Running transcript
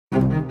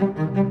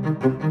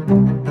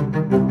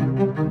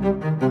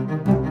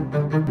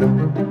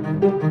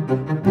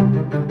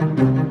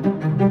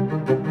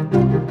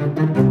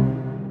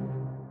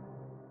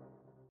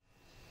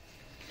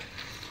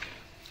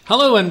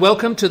Hello and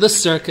welcome to the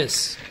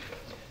circus.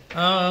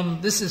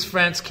 This is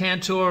Frantz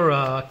Kantor,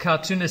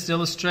 cartoonist,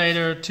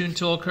 illustrator, toon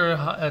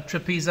talker,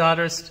 trapeze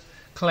artist,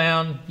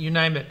 clown, you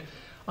name it.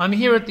 I'm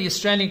here at the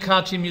Australian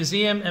Cartoon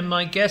Museum and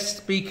my guest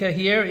speaker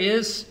here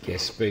is...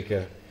 Guest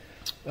speaker.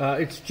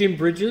 It's Jim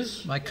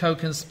Bridges. My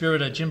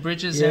co-conspirator, Jim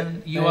Bridges,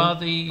 and you are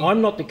the... I'm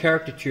not the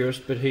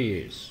caricaturist, but he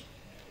is.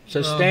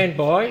 So stand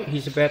by,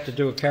 he's about to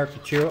do a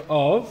caricature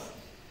of...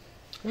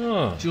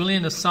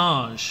 Julian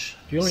Assange.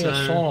 Julian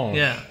Assange.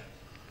 Yeah.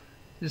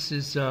 This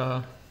is,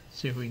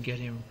 see if we can get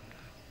him.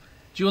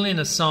 Julian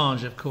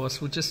Assange, of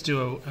course. We'll just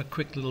do a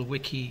quick little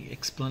wiki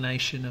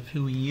explanation of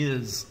who he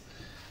is.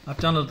 I've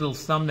done a little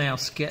thumbnail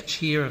sketch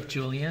here of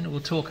Julian. We'll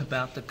talk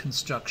about the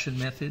construction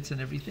methods and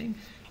everything.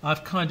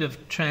 I've kind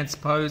of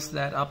transposed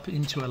that up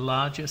into a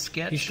larger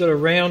sketch. He's got a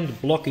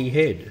round, blocky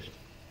head.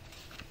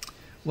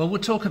 Well,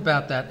 we'll talk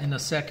about that in a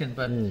second,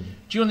 but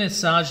Julian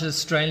Assange is an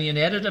Australian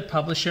editor,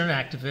 publisher and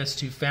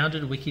activist who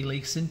founded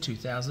Wikileaks in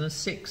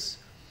 2006.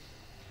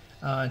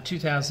 In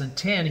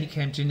 2010, he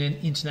came to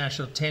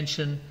international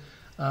attention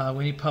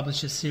when he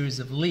published a series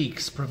of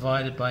leaks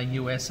provided by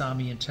US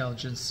Army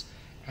intelligence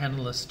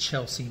analyst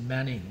Chelsea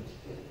Manning.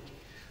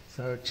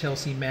 So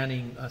Chelsea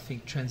Manning, I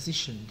think,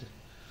 transitioned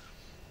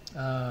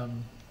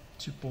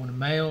to born a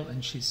male,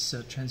 and she's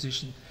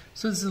transitioned.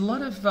 So there's a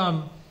lot of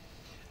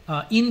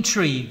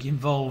intrigue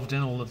involved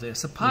in all of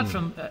this. Apart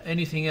from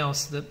anything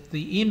else, the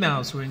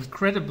emails were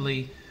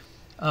incredibly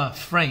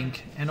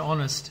frank and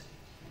honest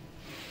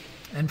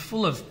and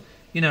full of,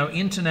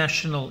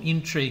 international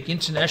intrigue,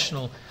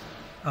 international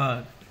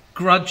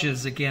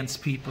grudges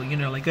against people,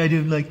 like, I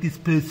don't like this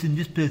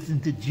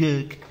person's a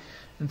jerk,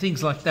 and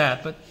things like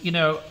that. But,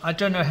 I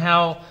don't know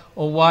how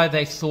or why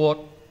they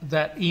thought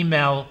that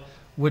email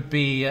would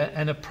be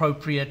an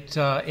appropriate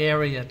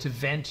area to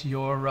vent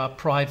your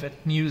private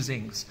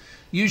musings.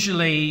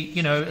 Usually,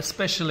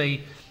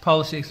 especially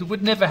politics, it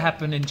would never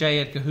happen in J.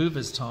 Edgar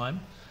Hoover's time.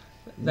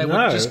 They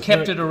would just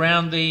kept it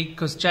around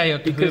because J.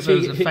 Edgar Hoover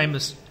was a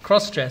famous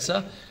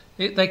cross-dresser.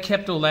 They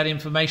kept all that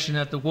information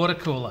at the water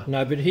cooler.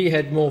 No, but he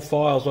had more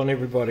files on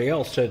everybody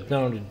else, so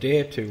no one would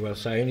dare to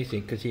say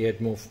anything because he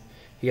had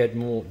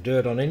more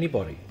dirt on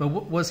anybody. But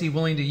was he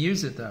willing to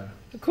use it, though?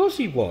 Of course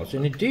he was,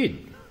 and he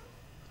did.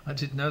 I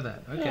didn't know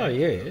that. Okay. Oh,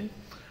 yeah.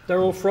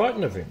 They're all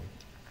frightened of him.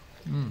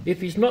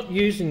 If he's not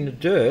using the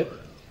dirt,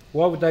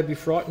 why would they be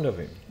frightened of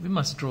him? We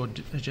must draw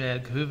J.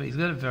 Edgar Hoover. He's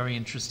got a very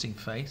interesting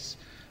face.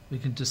 We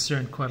can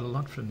discern quite a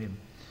lot from him.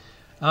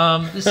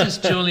 This is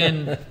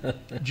Julian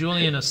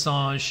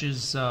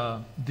Assange's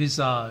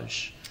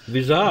visage.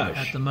 Visage?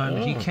 At the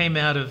moment. He came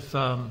out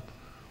of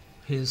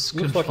his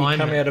confinement. Looks like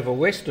he came out of a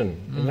Western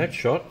in that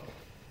shot.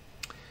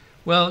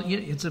 Well,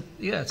 it's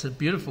a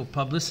beautiful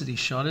publicity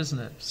shot, isn't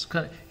it?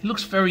 He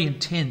looks very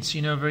intense,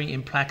 very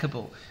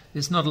implacable.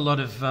 There's not a lot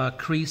of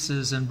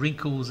creases and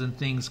wrinkles and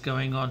things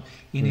going on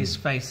in his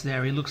face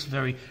there. He looks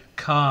very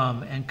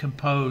calm and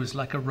composed,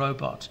 like a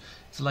robot.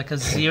 It's like a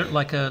zero,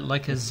 like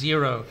a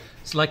zero.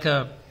 It's like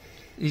a,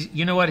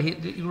 what?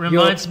 It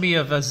reminds me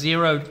of a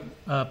zero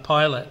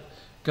pilot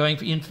going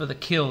in for the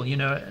kill.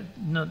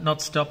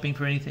 Not stopping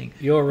for anything.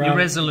 You're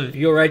irresolute.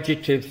 Your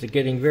adjectives are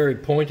getting very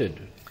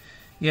pointed.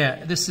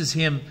 Yeah, this is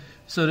him,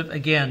 sort of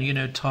again,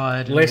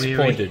 tired and less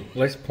weary.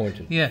 Less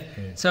pointed. Yeah.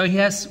 So he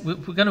has. We're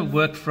going to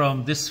work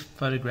from this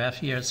photograph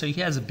here. So he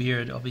has a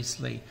beard,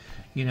 obviously.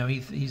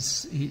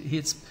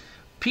 He's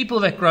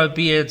people that grow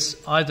beards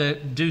either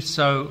do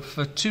so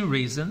for two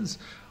reasons.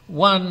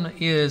 One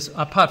is,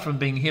 apart from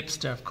being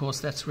hipster, of course,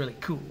 that's really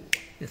cool.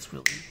 It's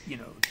really,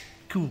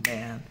 cool,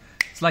 man.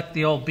 It's like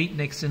the old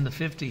beatniks in the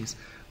 50s.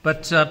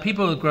 But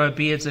people who grow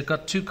beards have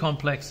got two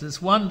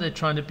complexes. One, they're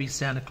trying to be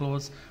Santa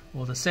Claus,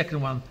 or the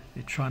second one,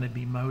 they're trying to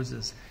be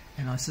Moses.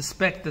 And I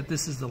suspect that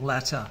this is the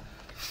latter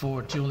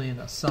for Julian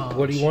Assange.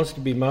 What, he wants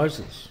to be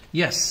Moses?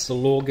 Yes. The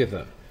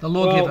lawgiver. The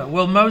lawgiver.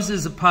 Well,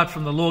 Moses, apart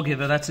from the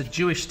lawgiver, that's a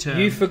Jewish term.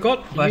 You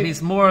forgot... But he's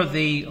more of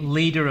the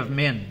leader of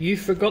men. You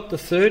forgot the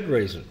third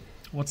reason.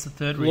 What's the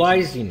third reason?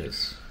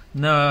 Laziness.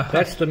 No.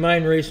 That's the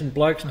main reason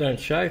blokes don't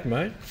shave,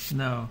 mate.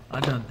 No, I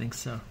don't think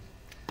so.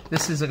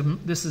 This is a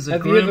groomed beard.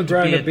 Have you ever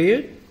grown a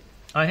beard?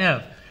 I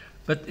have.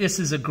 But this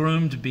is a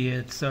groomed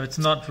beard, so it's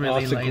not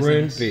really laziness. It's a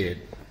groomed beard.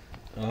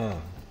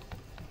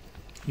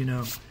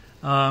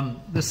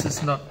 This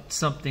is not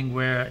something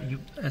where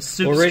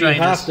soup already strainers...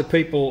 half the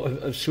people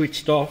have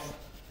switched off.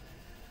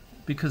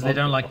 Because they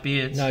don't like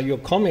beards. No, your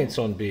comments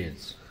on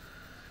beards.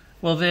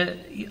 Well,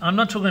 I'm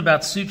not talking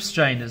about soup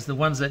strainers, the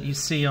ones that you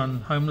see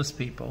on homeless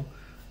people.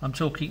 I'm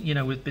talking,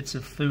 with bits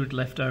of food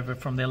left over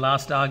from their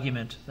last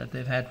argument that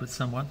they've had with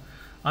someone.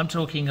 I'm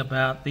talking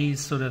about these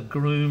sort of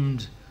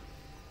groomed,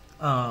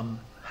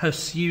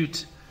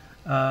 hirsute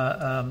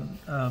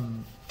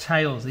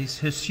tales, these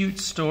hirsute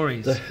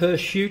stories. The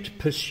hirsute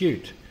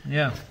pursuit.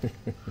 Yeah.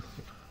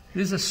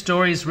 These are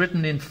stories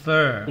written in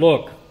fur.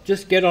 Look,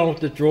 just get on with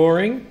the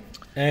drawing.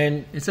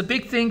 And it's a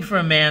big thing for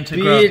a man to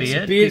grow a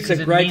beard. Beards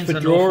are great for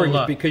drawings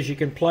because you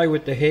can play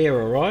with the hair,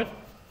 all right?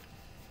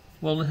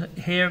 Well,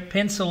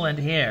 pencil and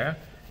hair,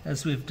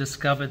 as we've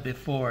discovered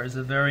before, is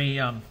a very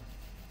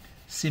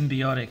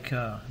symbiotic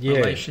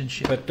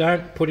relationship. But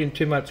don't put in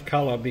too much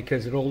colour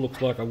because it all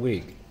looks like a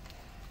wig.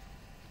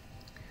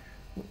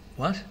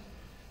 What?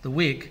 The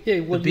wig? Yeah,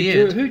 well, the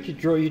beard? who'd you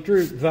draw? You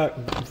drew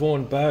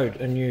Vaughan Bode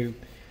and you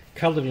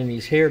coloured in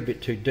his hair a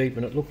bit too deep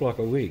and it looked like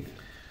a wig.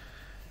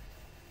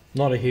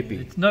 Not a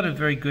hippie. It's not a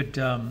very good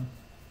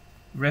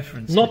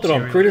reference. Not that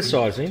I'm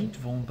criticising.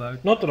 Vaughan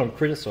Bode. Not that I'm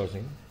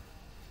criticising.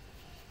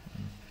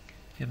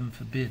 Heaven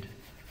forbid.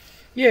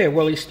 Yeah,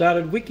 well, he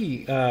started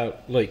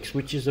Wikileaks,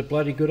 which is a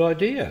bloody good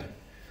idea.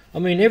 I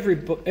mean, every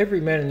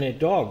man and their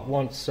dog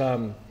wants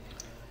a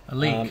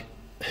leak.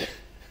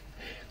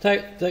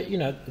 They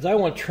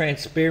want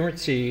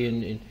transparency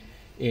in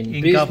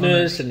business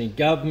government. and in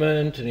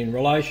government and in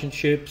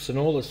relationships and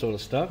all this sort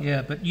of stuff.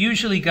 Yeah, but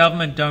usually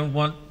government don't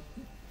want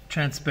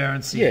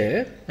transparency.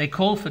 Yeah. They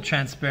call for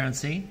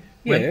transparency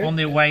Yeah. on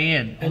their way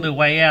in. On their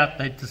way out,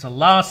 it's the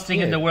last thing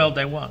in Yeah. the world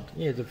they want.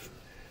 Yeah, the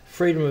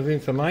freedom of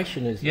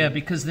information is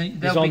because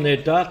is on their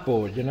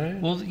dartboard, you know.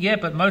 Well, yeah,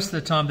 but most of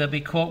the time they'll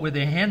be caught with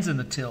their hands in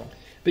the till.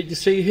 But you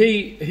see,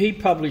 he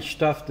published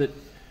stuff that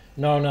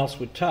no one else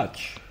would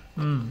touch.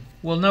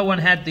 Well, no one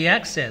had the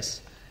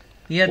access.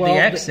 He had the Well,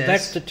 access.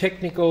 that's the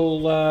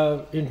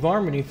technical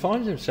environment he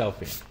finds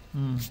himself in.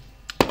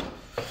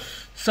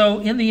 So,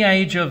 in the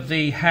age of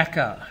the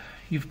hacker,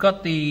 you've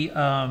got the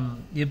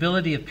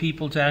ability of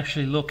people to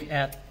actually look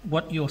at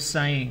what you're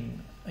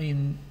saying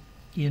in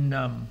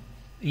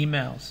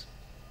emails.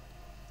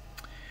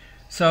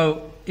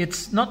 So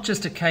it's not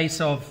just a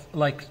case of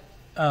like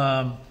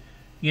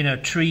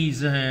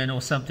treason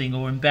or something,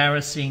 or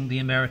embarrassing the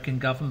American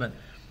government.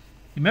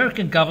 The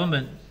American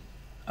government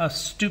are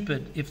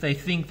stupid if they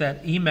think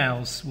that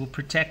emails will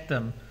protect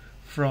them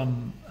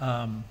from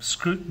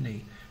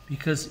scrutiny,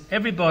 because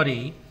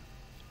everybody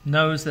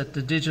knows that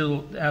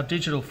our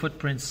digital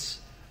footprints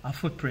are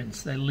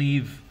footprints. They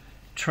leave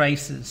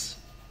traces.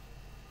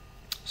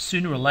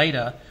 Sooner or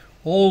later,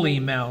 all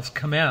emails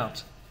come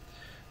out.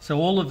 So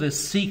all of the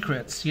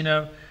secrets,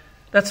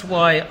 that's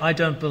why I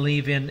don't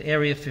believe in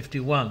Area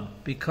 51,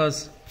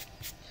 because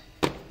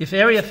if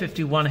Area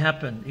 51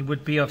 happened, it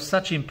would be of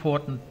such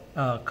important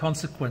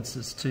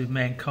consequences to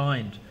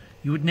mankind.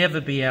 You would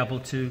never be able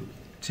to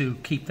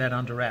keep that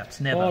under wraps.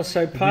 Never. Oh,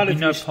 so there would be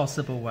no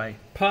possible way.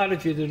 Part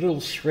of you, the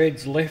little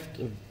shreds left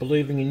of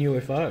believing in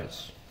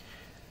UFOs.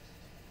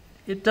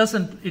 It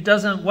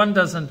doesn't. One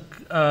doesn't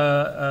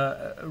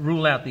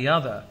rule out the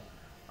other.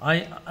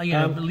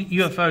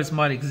 UFOs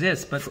might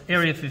exist, but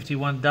Area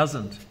 51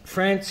 doesn't.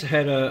 France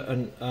had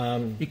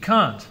It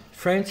can't.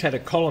 France had a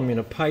column in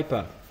a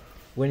paper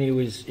when he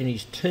was in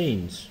his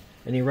teens,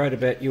 and he wrote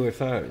about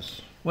UFOs.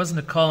 It wasn't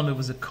a column, it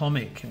was a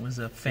comic. It was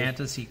a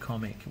fantasy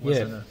comic. It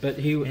wasn't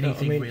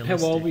anything realistic.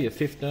 How old were you?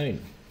 15?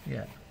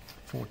 Yeah,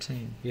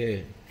 14.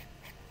 Yeah.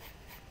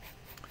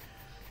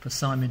 For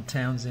Simon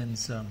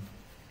Townsend's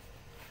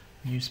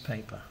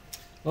newspaper.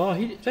 Oh,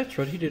 that's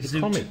right, he did a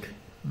comic.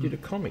 Did a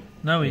comic.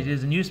 No, he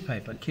did a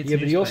newspaper, kids' Yeah,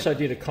 but he newspaper. also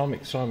did a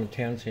comic, Simon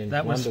Townsend.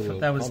 That was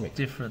comic.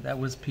 different. That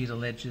was Peter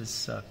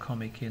Ledger's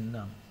comic in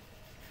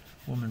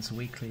Woman's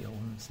Weekly or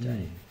Woman's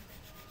Day.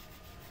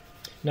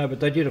 No,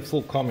 but they did a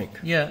full comic.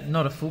 Yeah,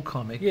 not a full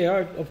comic.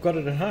 Yeah, I've got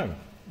it at home.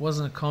 It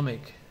wasn't a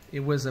comic. It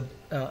was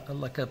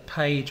like a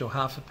page or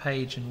half a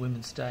page in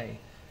Women's Day,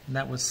 and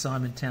that was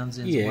Simon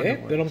Townsend's Wonder Yeah,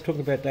 World. but I'm talking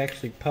about they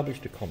actually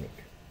published a comic.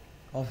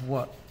 Of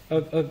what?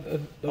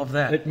 Of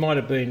that? It might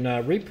have been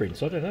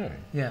reprints, I don't know.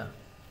 Yeah,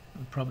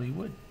 I probably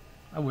would.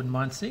 I wouldn't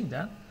mind seeing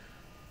that.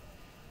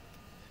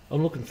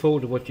 I'm looking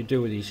forward to what you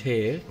do with his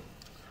hair,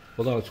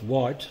 although it's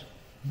white.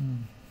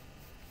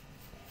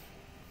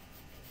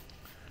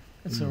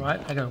 That's all right.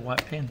 I got a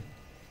white pen.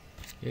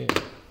 Yeah.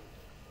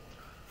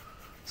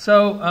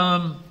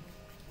 So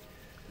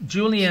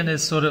Julian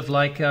has sort of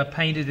like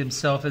painted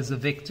himself as a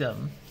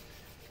victim,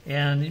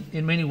 and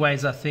in many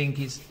ways, I think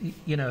he's,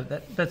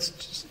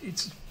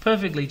 it's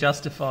perfectly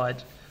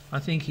justified. I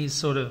think he's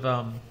sort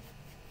of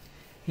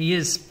he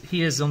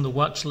is on the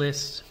watch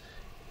list,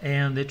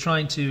 and they're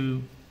trying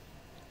to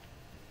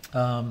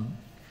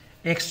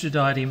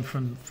extradite him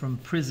from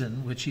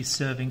prison, which he's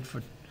serving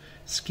for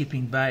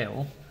skipping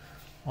bail,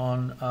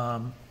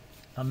 on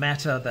a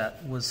matter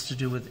that was to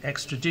do with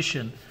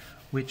extradition,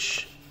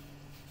 which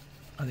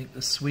I think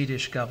the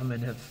Swedish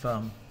government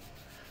have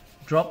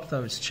dropped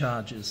those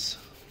charges.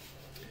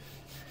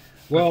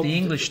 Well, but the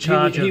English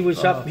charge he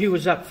was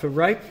up for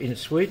rape in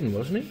Sweden,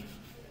 wasn't he?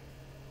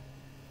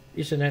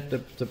 Isn't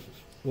that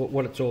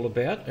what it's all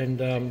about?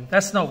 And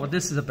that's not what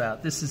this is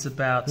about. This is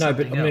about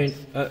something else. No,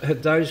 but I mean,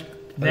 have those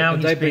now have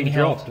he's they being been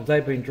held. dropped? Have they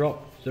been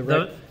dropped? The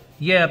rape?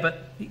 Yeah, but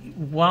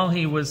while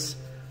he was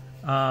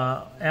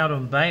out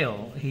on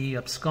bail, he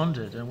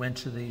absconded and went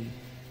to the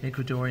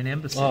Ecuadorian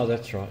embassy. Oh,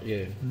 that's right.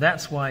 Yeah.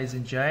 That's why he's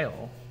in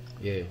jail.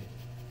 Yeah.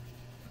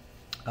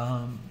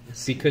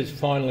 Because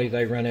finally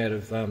they ran out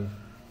of.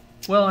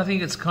 Well, I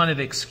think it's kind of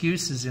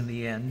excuses in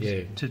the end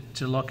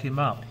to lock him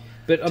up.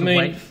 But to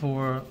wait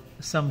for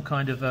some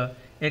kind of a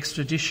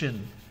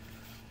extradition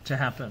to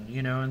happen,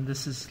 and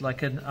this is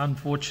like an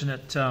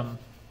unfortunate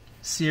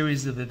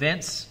series of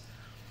events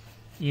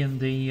in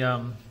the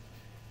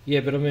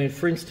Yeah, but I mean,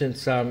 for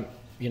instance,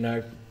 you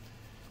know,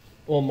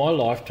 all my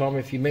lifetime,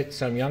 if you met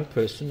some young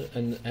person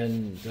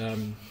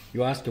and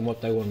you asked them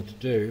what they wanted to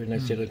do, and they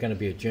said they're going to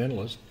be a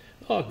journalist,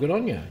 oh, good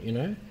on you, you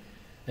know.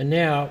 And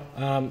now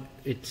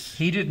it's...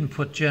 He didn't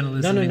put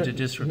journalism into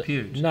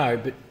disrepute. No,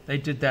 but... They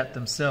did that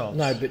themselves.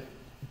 No, but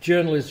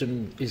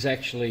journalism is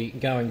actually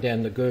going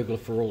down the gurgler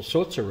for all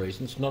sorts of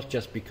reasons, not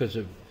just because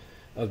of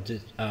the...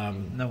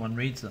 no one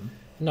reads them.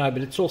 No,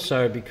 but it's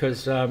also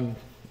because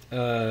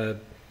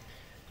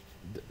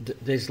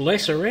there's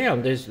less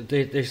around.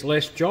 There's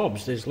less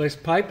jobs. There's less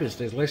papers.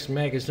 There's less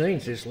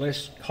magazines. There's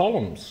less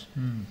columns.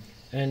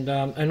 And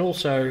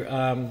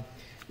also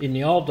in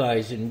the old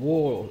days, in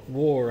war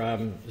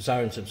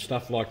zones and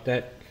stuff like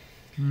that,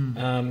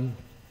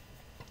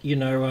 you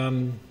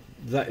know,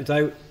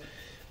 they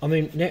I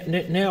mean,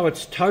 now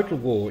it's total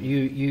war.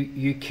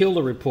 You kill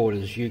the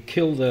reporters, you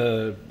kill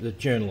the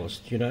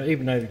journalists, you know,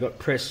 even though you've got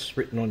press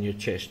written on your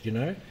chest, you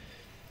know.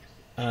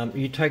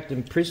 You take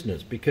them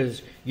prisoners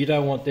because you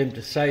don't want them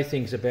to say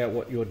things about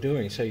what you're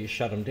doing, so you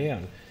shut them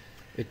down.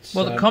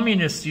 Well, the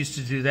communists used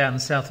to do that in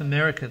South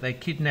America. They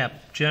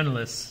kidnap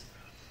journalists,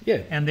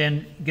 yeah, and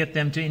then get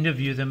them to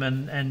interview them,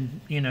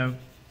 and you know,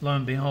 lo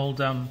and behold,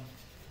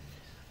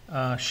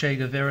 Che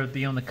Guevara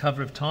be on the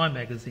cover of Time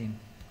magazine,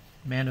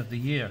 Man of the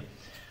Year.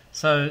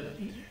 So,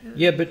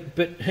 yeah,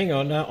 but hang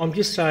on. I'm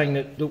just saying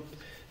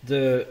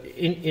that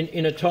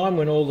in a time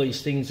when all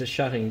these things are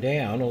shutting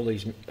down, all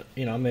these,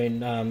 you know, I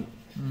mean,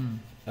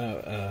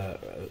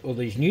 all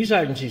these news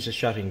agencies are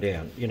shutting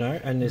down, you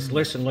know, and there's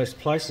less and less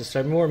places.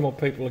 So more and more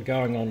people are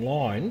going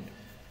online,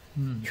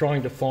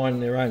 trying to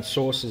find their own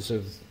sources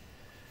of,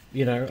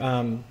 you know.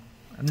 And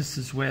this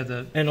is where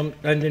and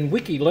then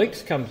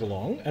WikiLeaks comes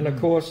along, and of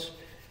course.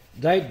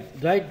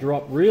 They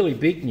drop really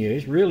big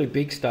news, really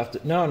big stuff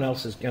that no one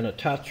else is going to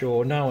touch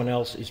or no one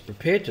else is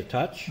prepared to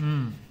touch.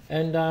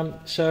 And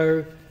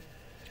so,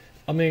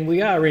 I mean,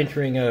 we are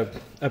entering a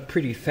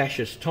pretty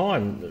fascist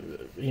time.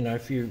 You know,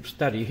 if you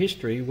study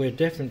history, we're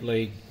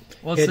definitely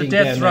it's the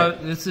death row.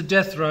 It's the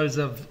death rows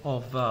of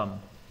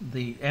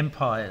the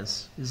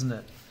empires, isn't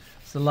it?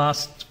 It's the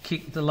last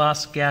kick, the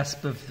last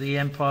gasp of the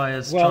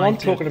empires. Well, I'm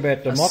talking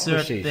about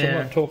democracies. I'm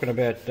not talking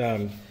about.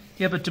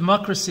 Yeah, but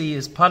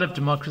part of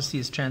democracy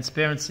is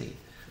transparency.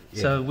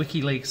 Yeah. So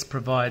WikiLeaks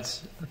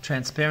provides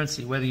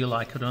transparency, whether you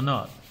like it or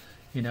not.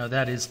 You know,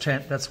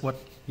 that's what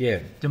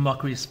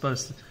democracy is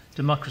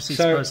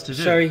supposed to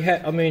do. So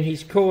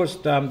he's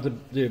caused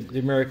the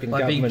American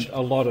government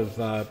a lot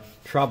of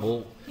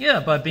trouble.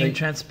 Yeah, by being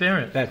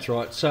transparent. That's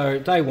right. So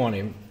they want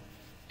him,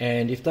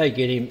 and if they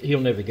get him, he'll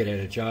never get out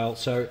of jail.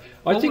 So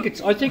I think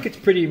it's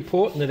pretty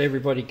important that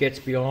everybody gets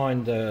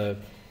behind the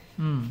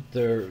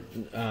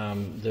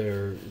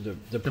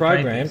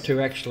program papers.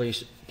 To actually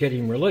get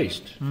him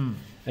released, and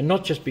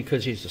not just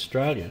because he's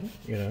Australian,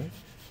 you know,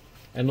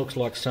 and looks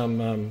like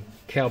some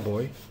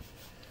cowboy.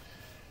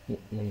 You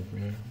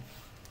know.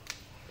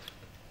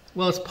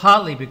 Well, it's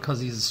partly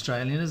because he's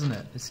Australian, isn't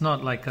it? It's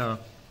not like I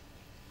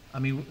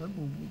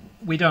mean,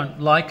 we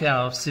don't like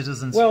our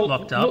citizens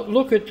locked up.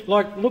 Look at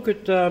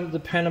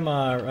the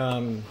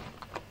Panama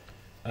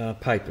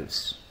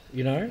Papers,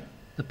 you know.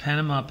 The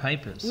Panama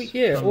Papers. Well,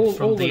 yeah,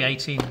 from the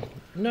 18.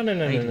 No.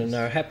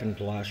 It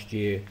happened last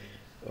year,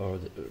 or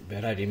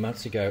about 18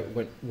 months ago,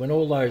 when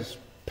all those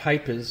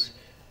papers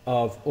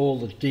of all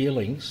the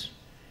dealings,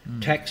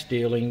 tax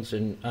dealings,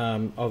 and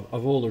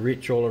of all the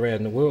rich all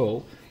around the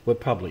world were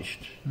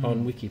published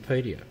on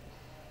Wikipedia.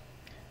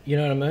 You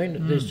know what I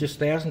mean? There's just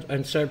thousands,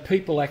 and so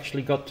people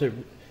actually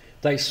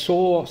they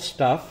saw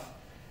stuff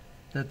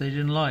that they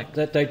didn't like.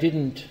 That they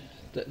didn't.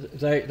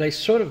 They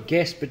sort of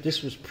guessed, but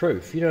this was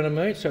proof. You know what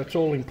I mean? So it's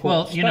all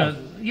important stuff. Well,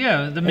 you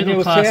know, the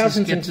middle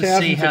classes get to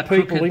see how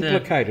people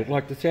implicated,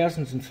 like the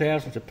thousands and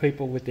thousands of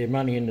people with their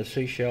money in the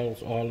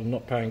Seychelles Island,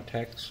 not paying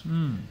tax,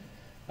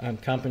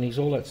 companies,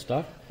 all that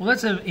stuff. Well,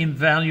 that's an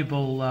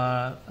invaluable.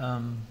 But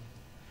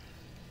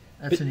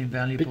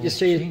you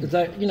see,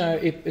 you know,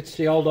 it's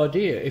the old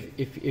idea.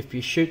 If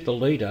you shoot the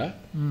leader,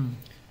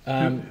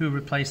 who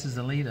replaces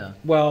the leader?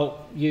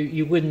 Well,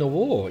 you win the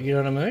war. You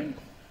know what I mean?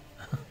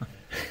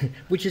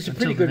 Which is a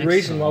pretty good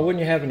reason why when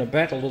you're having a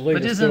battle, the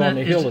leader's still on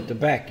the hill at the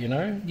back, you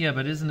know? Yeah,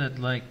 but isn't it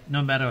like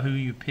no matter who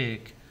you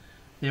pick,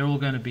 they're all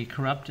going to be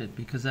corrupted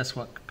because that's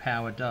what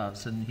power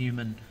does. And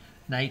human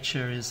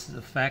nature is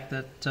the fact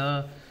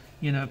that,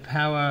 you know,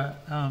 power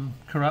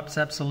corrupts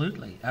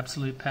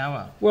absolute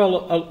power.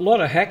 Well, a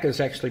lot of hackers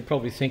actually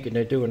probably thinking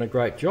they're doing a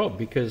great job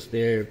because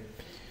they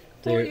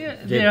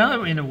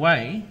are in a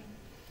way.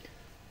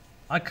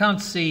 I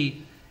can't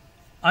see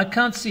a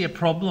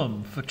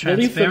problem for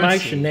transparency. Well,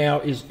 information now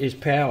is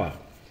power.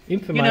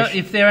 Information. You know,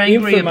 if they're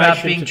angry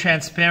about being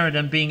transparent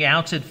and being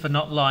outed for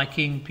not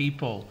liking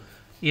people,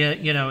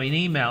 you know, in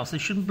emails, they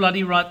shouldn't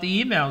bloody write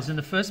the emails in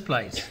the first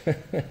place.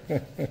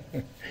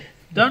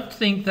 Don't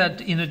think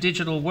that in a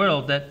digital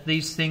world that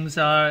these things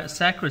are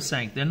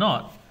sacrosanct. They're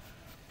not.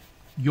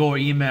 Your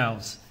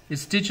emails.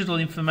 It's digital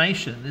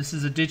information. This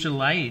is a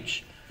digital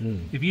age.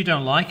 If you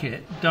don't like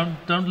it,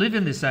 don't live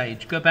in this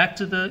age. Go back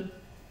to the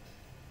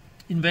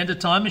invent a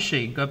time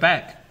machine, go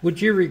back.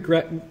 Would you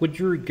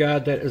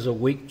regard that as a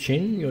weak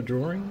chin, your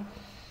drawing?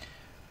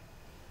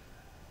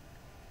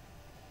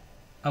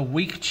 A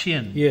weak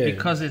chin, Yeah.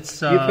 because it's...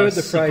 You've heard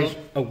the phrase,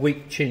 a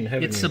weak chin,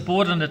 haven't It's you?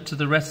 subordinate to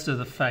the rest of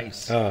the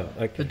face. Oh,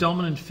 okay. The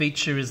dominant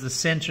feature is the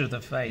centre of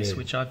the face, Yeah.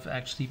 which I've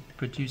actually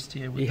produced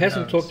here with He the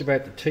hasn't nose. talked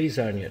about the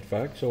T-zone yet,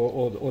 folks,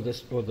 or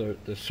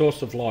the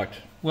source of light.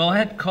 Well, I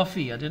had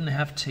coffee. I didn't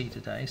have tea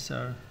today,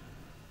 so...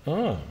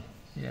 Oh.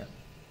 Yeah.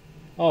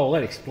 Oh, well,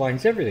 that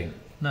explains everything.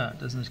 No, it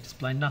doesn't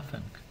explain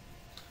nothing.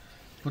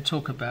 We'll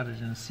talk about it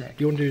in a sec.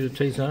 Do you want to do the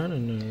T-zone?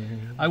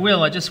 And I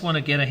will. I just want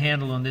to get a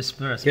handle on this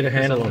verse. Get a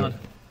because handle I'm on not,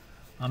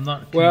 I'm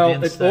not Well,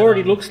 convinced it that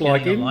already I'm looks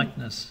like getting a him.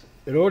 likeness.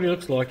 It already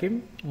looks like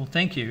him. Well,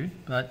 thank you,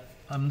 but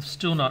I'm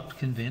still not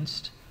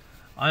convinced.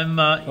 I'm.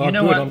 Oh, you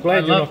know good. what? I'm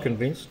glad I you're love, not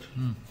convinced.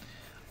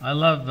 I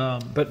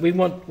love. But we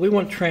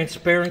want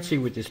transparency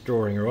with this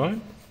drawing, all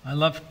right? I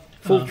love.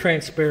 Full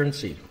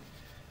transparency.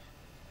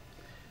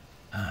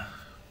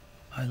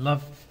 I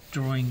love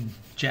drawing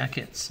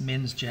jackets,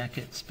 men's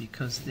jackets,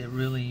 because they're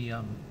really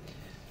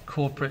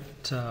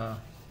corporate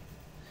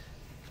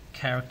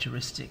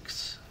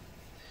characteristics.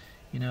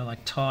 You know,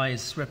 like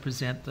ties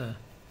represent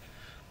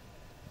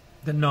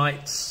the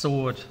knight's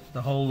sword.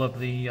 The whole of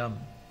the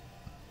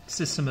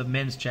system of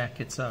men's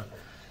jackets are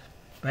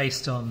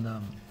based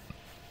on...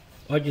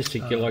 I just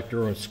think you like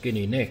drawing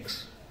skinny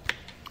necks.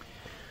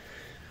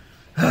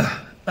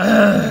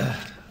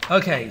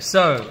 Okay,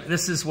 so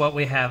this is what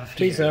we have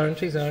here. T-zone,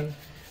 T-zone.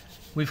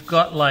 We've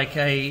got like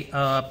a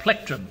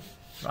plectrum,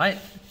 right?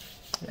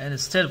 And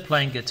instead of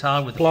playing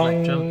guitar with a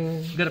Plong. plectrum,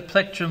 we've got a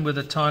plectrum with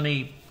a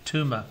tiny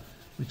tumour,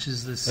 which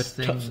is this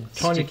thing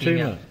tiny sticking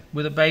tumour. out,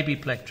 with a baby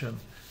plectrum.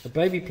 A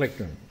baby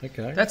plectrum,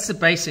 okay. That's the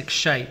basic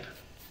shape.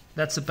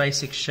 That's the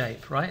basic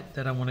shape, right,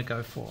 that I want to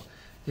go for.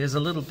 There's a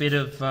little bit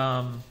of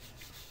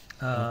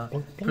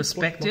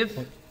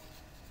perspective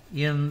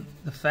in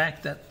the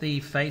fact that the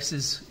face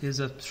is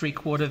a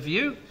three-quarter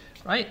view,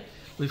 right?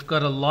 We've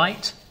got a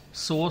light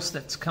source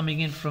that's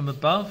coming in from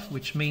above,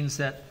 which means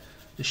that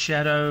the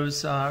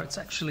shadows are, it's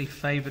actually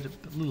favoured a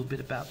little bit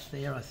about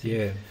there, I think,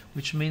 Yeah.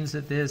 which means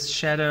that there's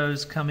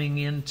shadows coming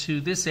into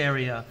this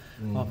area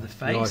of the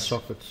face. The eye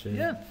sockets,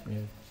 yeah.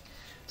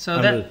 So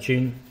Under the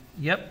chin.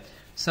 Yep.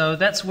 So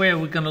that's where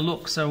we're going to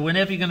look. So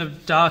whenever you're going to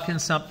darken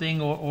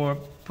something or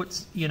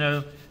put,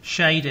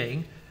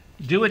 shading,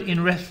 do it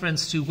in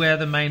reference to where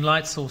the main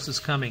light source is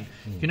coming.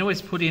 You can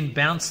always put in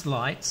bounce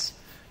lights,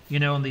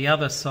 on the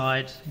other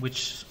side,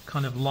 which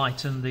kind of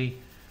lighten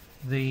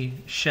the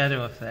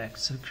shadow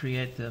effects to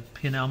create the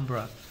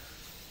penumbra,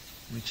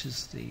 which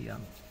is the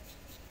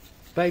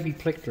Baby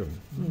plectrum.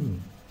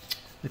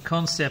 the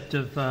concept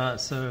of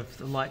so if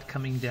the light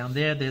coming down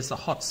there's a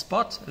hot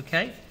spot,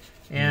 okay?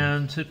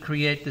 And to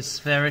create this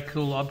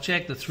spherical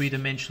object, the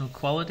three-dimensional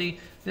quality,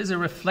 there's a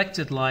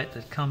reflected light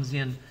that comes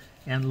in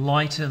and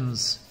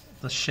lightens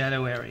the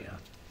shadow area.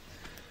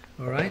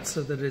 All right,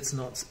 so that it's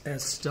not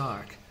as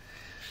stark.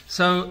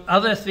 So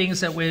other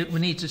things that we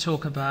need to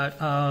talk about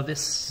are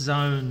this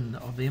zone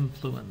of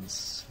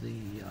influence.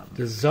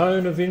 The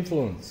zone of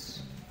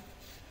influence.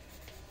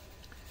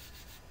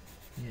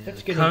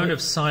 That's The getting cone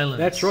of silence.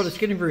 That's right, it's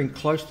getting very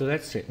close to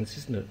that sentence,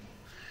 isn't it?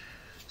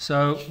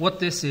 So what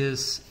this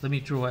is, let me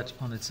draw it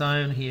on its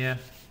own here.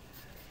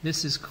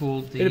 This is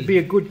called the... It'd be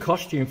a good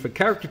costume for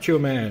Caricature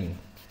Man.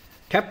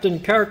 Captain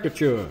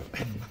Caricature.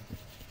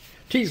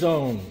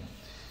 T-zone.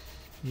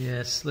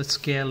 Yes, let's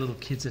scare little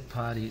kids at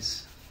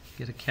parties.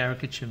 Get a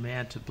caricature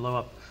man to blow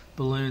up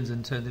balloons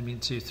and turn them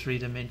into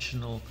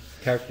three-dimensional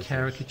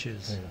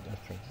caricatures. Yeah,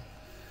 that's right.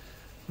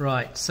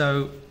 Right,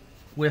 so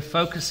we're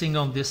focusing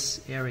on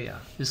this area.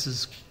 This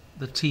is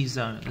the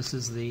T-zone. This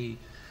is the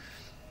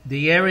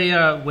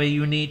area where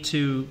you need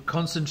to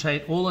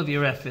concentrate all of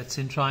your efforts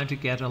in trying to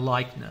get a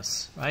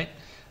likeness, right?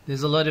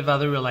 There's a lot of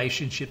other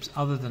relationships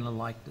other than a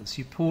likeness.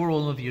 You pour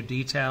all of your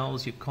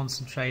details, you're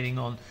concentrating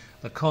on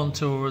the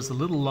contours, the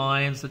little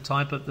lines, the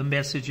type of the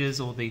messages,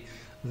 or the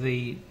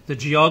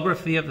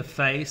geography of the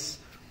face.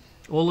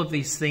 All of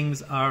these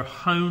things are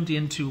honed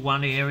into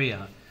one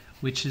area,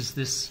 which is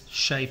this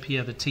shape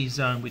here, the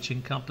T-zone, which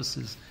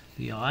encompasses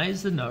the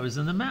eyes, the nose,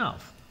 and the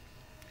mouth.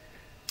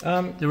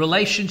 The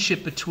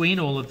relationship between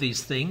all of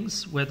these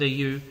things, whether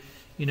you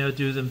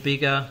do them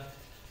bigger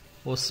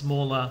or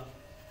smaller,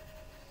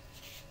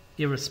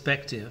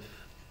 irrespective,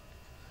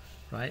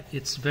 right?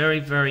 It's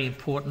very, very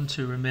important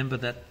to remember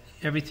that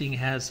everything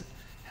has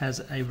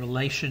a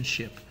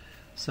relationship.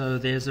 So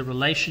there's a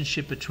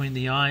relationship between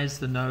the eyes,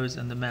 the nose,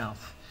 and the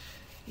mouth.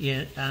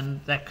 Yeah,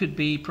 and that could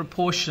be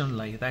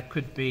proportionally. That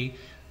could be,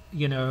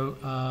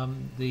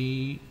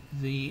 the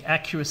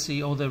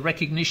accuracy or the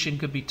recognition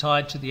could be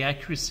tied to the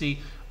accuracy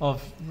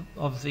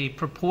of the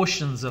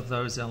proportions of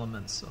those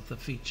elements, of the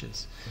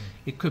features.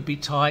 It could be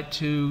tied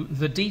to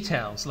the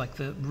details, like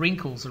the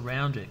wrinkles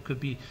around it. It could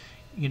be,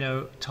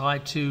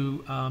 tied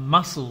to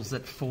muscles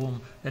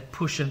that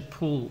push and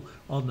pull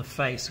on the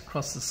face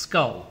across the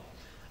skull.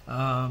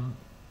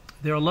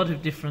 There are a lot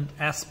of different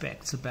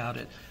aspects about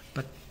it,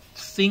 but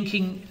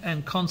thinking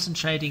and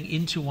concentrating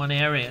into one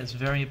area is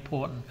very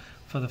important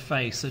for the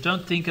face. So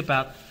don't think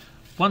about,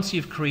 once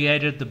you've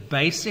created the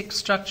basic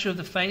structure of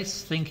the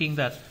face, thinking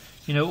that,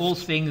 you know, all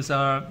things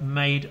are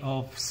made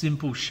of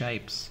simple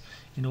shapes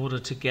in order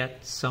to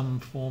get some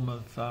form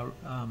of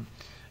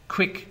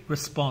quick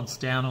response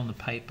down on the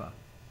paper.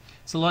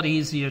 It's a lot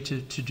easier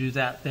to do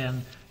that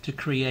than to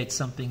create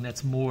something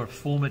that's more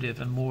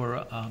formative and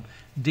more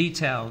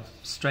detailed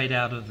straight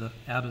out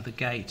of the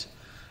gate.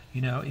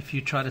 You know, if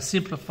you try to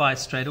simplify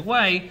straight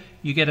away,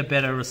 you get a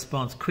better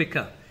response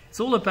quicker. It's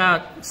all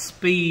about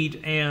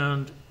speed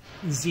and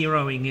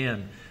zeroing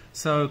in.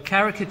 So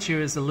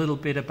caricature is a little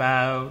bit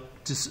about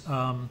just,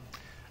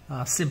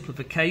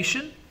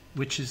 simplification,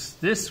 which is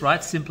this,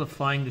 right?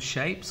 Simplifying the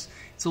shapes.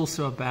 It's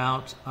also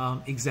about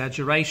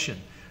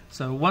exaggeration.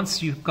 So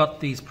once you've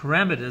got these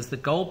parameters, the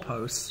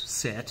goalposts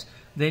set,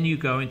 then you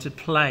go into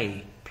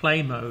play.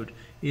 Play mode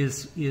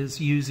is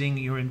using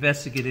your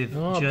investigative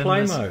journalism.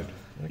 Play mode.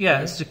 Okay.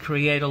 Yeah, it's to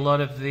create a lot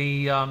of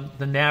the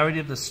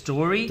narrative, the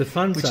story, the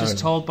fun which zone. is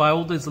told by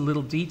all those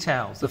little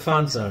details. The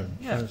fun zone.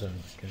 Yeah. Fun zone.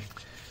 Okay.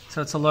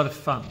 So it's a lot of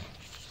fun.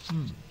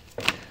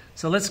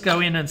 So let's go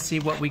in and see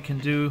what we can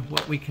do,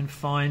 what we can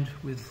find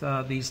with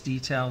these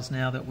details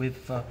now that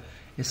we've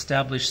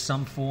established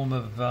some form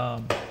of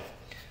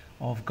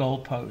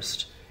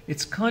goalpost.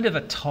 It's kind of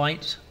a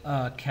tight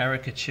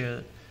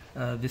caricature,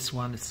 this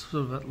one. It's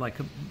sort of like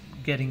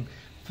getting,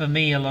 for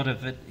me, a lot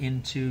of it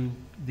into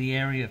the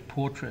area of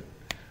portrait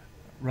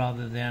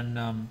rather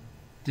than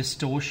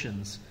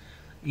distortions,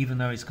 even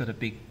though he's got a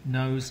big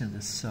nose in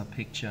this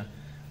picture.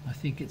 I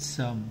think it's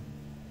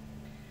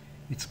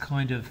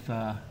kind of,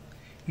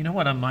 you know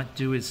what I might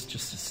do is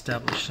just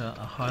establish a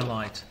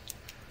highlight,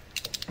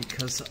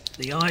 because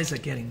the eyes are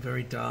getting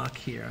very dark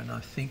here, and I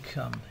think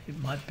it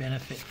might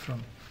benefit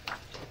from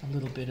a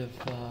little bit of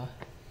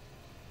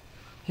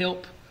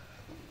help.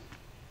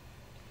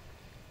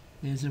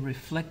 There's a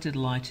reflected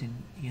light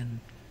in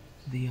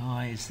the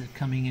eyes that are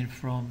coming in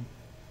from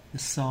the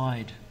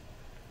side.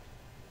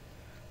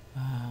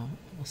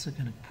 Also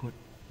going to put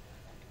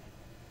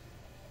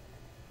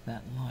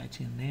that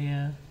light in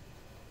there,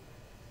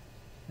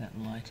 that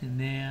light in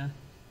there.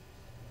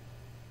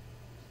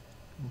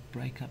 We'll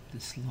break up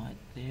this light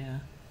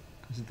there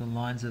because of the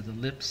lines of the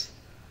lips.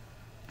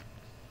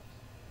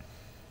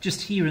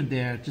 Just here and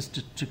there,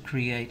 just to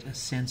create a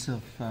sense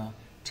of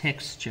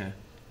texture.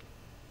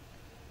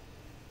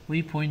 What are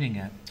you pointing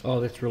at? Oh,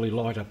 that's really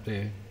light up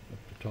there, up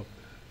the top.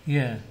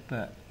 Yeah,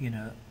 but you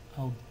know,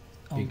 I'll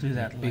do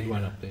that later. Big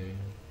one up there.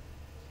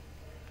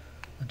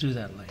 I'll do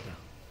that later.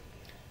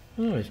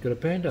 Oh, he's got a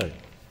band-aid.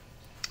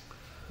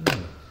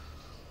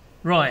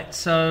 Right,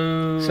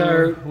 so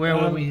where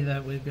were we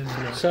that we're going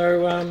to go?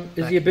 So,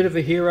 is he a bit of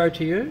a hero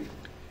to you?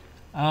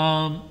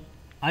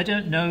 I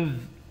don't know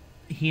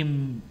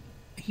him.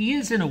 He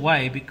is in a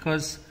way,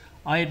 because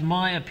I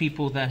admire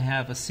people that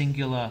have a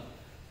singular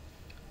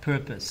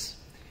purpose.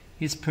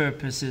 His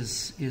purpose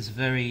is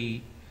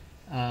very,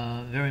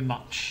 very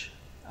much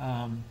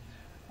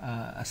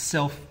a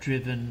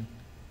self-driven,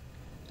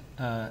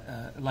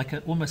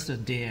 like almost a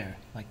dare.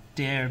 Like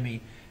dare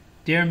me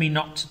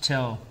not to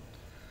tell,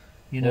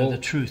 the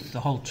truth, the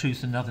whole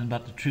truth, and nothing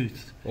but the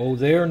truth. Oh,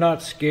 they're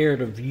not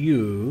scared of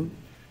you.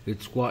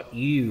 It's what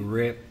you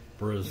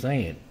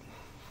represent.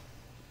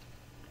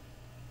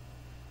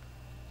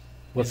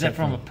 Is that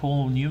from a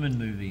Paul Newman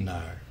movie?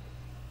 No.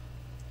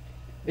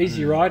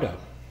 Easy Rider.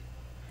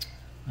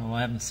 Oh,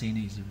 I haven't seen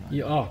Easy Rider.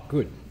 Yeah, oh,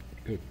 good.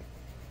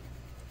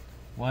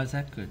 Why is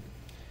that good?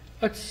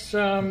 It's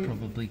I'm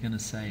probably going to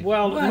say.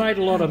 Well, it made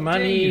a lot of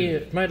money.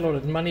 It made a lot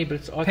of money, but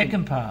it's, I think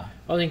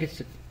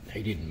it's.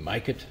 He didn't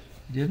make it.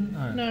 He didn't?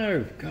 Oh.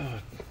 No,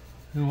 God.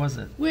 Who was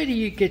it? Where do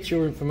you get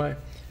your information?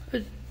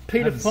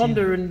 Peter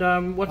Fonda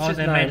and what's his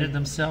name? Oh, they made it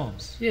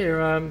themselves.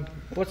 Yeah.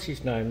 What's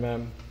his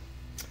name?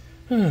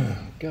 Oh,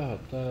 God,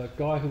 the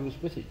guy who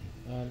was with him,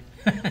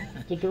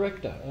 the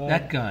director.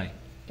 That guy.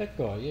 That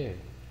guy, yeah.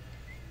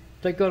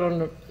 They got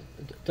on.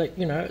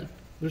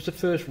 It was the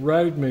first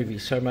road movie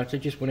so much they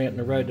just went out on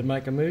the road to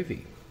make a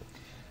movie.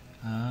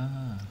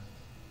 Ah.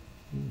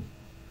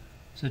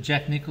 So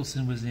Jack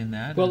Nicholson was in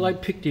that. Well, they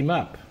picked him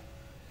up.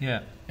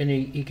 Yeah. And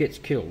he gets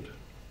killed.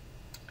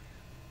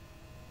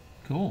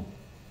 Cool.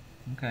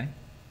 Okay.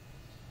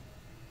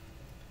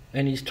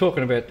 And he's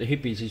talking about the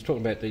hippies. He's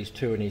talking about these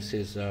two, and he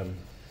says,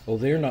 "Well,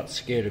 they're not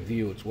scared of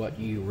you. It's what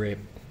you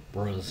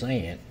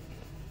represent."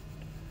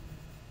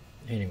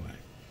 Anyway,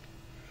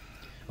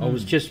 I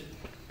was just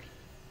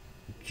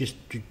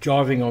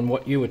jiving on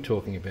what you were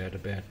talking about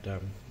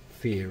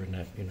fear and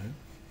that,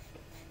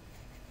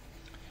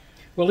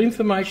 Well,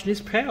 information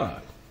is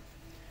power.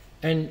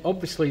 And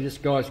obviously this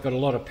guy's got a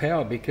lot of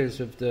power because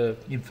of the...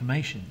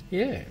 Information.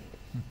 Yeah.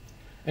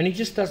 And he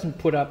just doesn't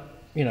put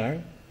up,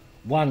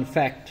 one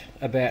fact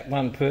about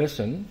one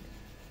person.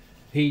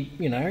 He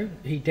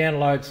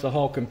downloads the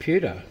whole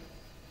computer.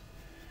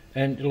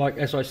 And like,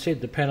 as I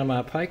said, the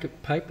Panama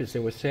Papers,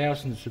 there were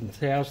thousands and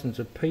thousands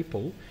of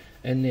people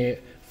and their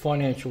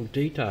financial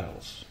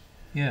details.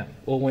 Yeah.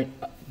 All went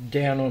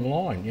down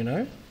online,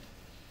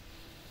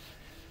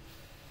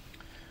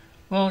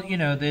 Well, you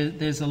know,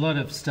 there's a lot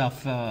of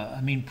stuff,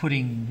 I mean,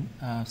 putting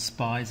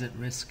spies at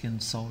risk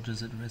and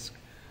soldiers at risk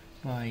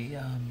by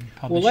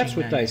publishing. Well, that's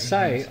what they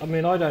say. I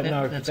mean, I don't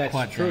know if that's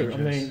quite true. dangerous.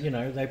 I mean, you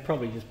know, they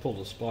probably just pull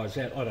the spies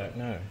out. I don't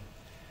know.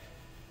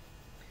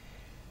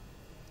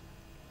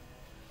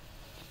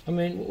 I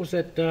mean, what was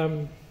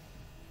that?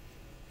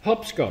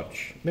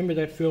 Hopscotch. Remember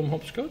that film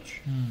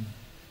Hopscotch?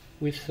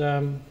 With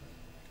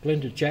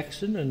Glenda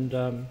Jackson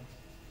and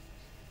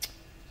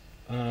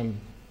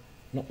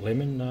not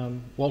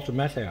Lemon, Walter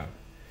Matthau.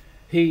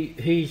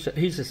 He's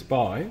a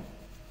spy,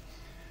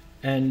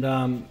 and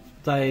a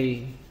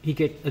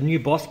new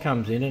boss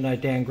comes in and they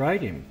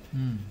downgrade him.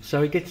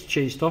 So he gets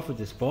cheesed off with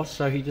this boss.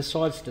 So he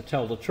decides to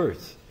tell the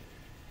truth,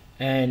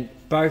 and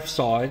both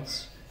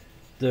sides,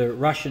 the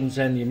Russians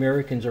and the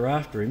Americans, are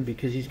after him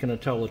because he's going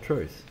to tell the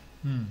truth.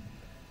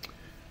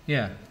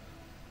 Yeah.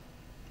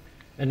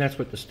 And that's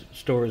what the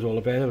story is all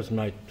about. It was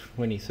made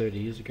 20, 30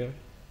 years ago.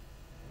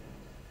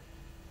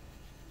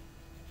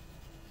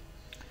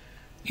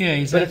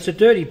 Yeah, but it's a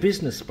dirty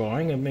business,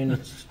 spying. I mean,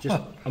 it's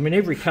just. I mean,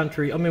 every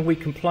country. I mean, we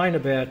complain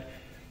about,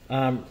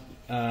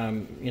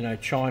 you know,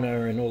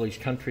 China and all these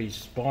countries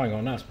spying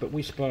on us, but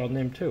we spy on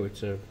them too.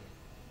 It's a,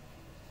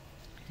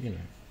 you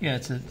know. Yeah,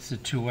 it's a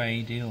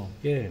two-way deal.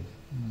 Yeah.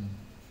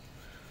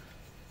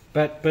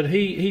 But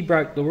he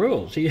broke the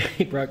rules.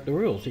 He broke the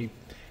rules.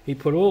 He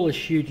put all this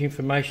huge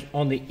information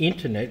on the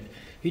internet.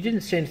 He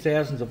didn't send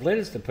thousands of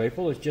letters to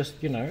people. It's just,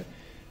 you know,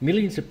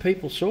 millions of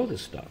people saw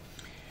this stuff.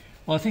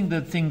 Well, I think the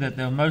thing that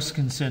they were most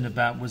concerned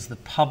about was the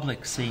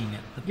public seeing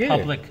it. The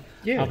public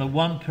are the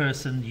one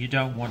person you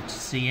don't want to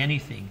see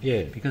anything.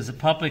 Yeah. Because the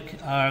public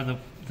are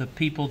the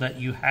people that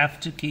you have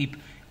to keep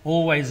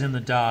always in the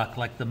dark,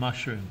 like the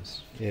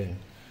mushrooms. Yeah.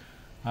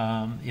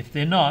 If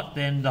they're not,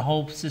 then the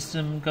whole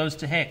system goes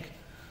to heck.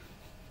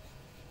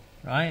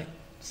 Right?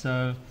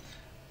 So,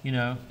 you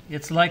know,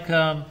 it's like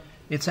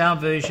it's our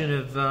version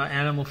of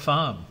Animal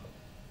Farm.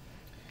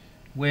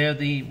 Where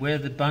the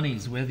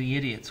bunnies, where the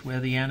idiots, where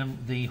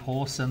the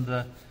horse and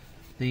the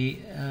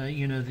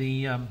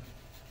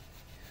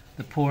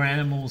poor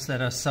animals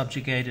that are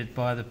subjugated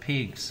by the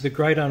pigs. The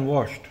great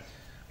unwashed.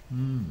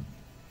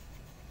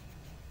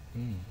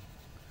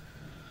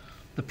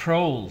 The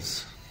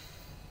proles.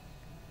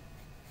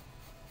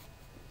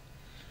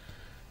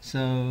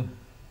 So,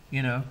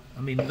 you know,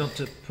 I mean, not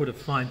to put a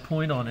fine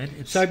point on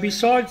it. So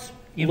besides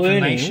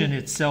information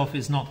itself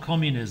is not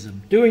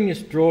communism. Doing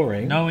this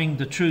drawing, knowing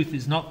the truth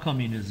is not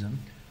communism,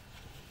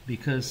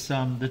 because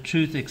the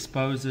truth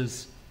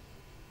exposes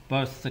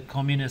both the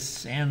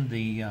communists and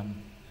the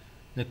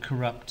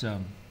corrupt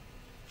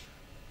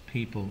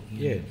people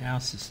in our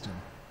system.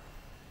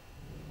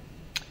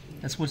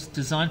 That's what it's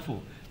designed for.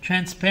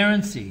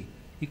 Transparency.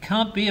 It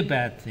can't be a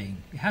bad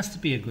thing. It has to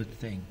be a good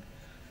thing.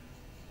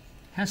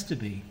 Has to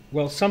be.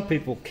 Well, some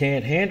people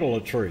can't handle the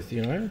truth,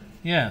 you know.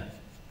 Yeah.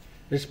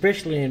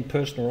 Especially in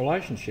personal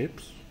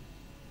relationships.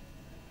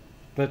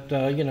 But,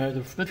 you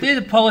know... But they're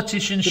the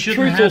politicians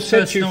shouldn't have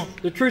personal...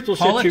 The truth will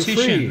set you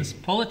free.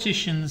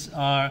 Politicians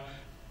are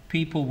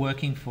people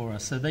working for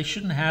us, so they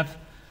shouldn't have...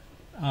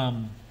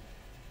 there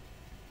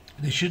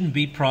shouldn't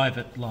be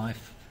private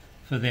life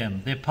for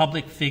them. They're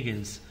public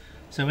figures.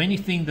 So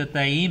anything that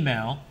they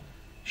email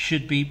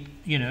should be,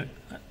 you know,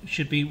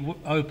 should be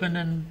open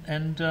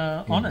and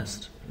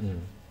honest.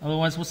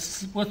 Otherwise,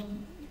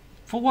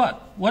 for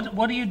what?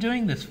 What are you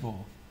doing this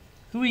for?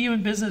 Who are you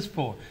in business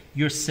for?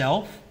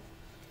 Yourself?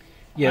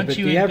 Yeah, Aren't but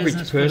you the in average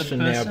business for the person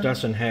now person?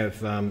 doesn't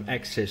have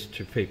access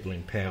to people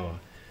in power.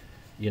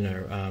 You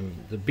know,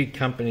 the big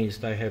companies,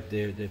 they have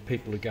their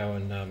people who go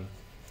and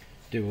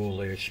do all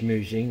their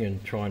schmoozing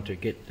and trying to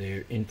get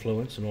their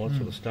influence and all that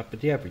sort of stuff.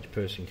 But the average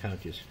person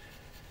can't just...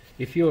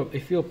 If you're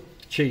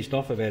cheesed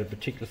off about a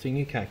particular thing,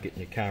 you can't get in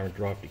your car and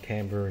drive to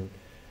Canberra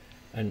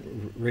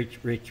and reach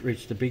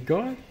the big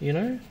guy, you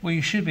know? Well,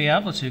 you should be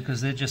able to,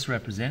 because they're just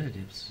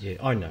representatives. Yeah,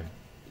 I know.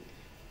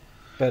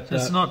 But so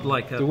it's not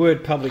like the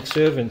word public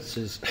servants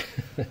is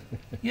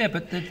yeah,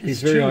 but it's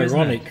is very true,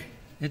 ironic.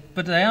 Isn't it?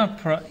 But they are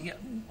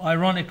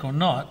ironic or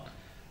not.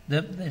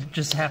 It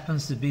just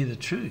happens to be the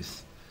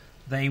truth.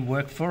 They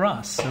work for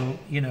us, so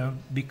you know,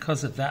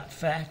 because of that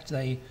fact,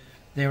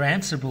 they're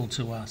answerable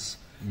to us.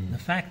 The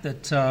fact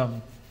that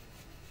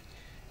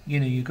you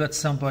know, you've got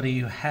somebody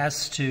who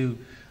has to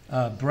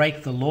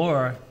break the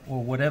law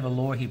or whatever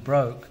law he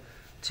broke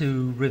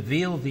to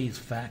reveal these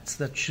facts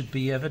that should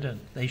be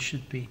evident. They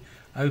should be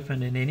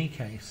open in any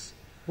case.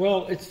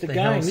 Well, it's the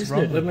game, isn't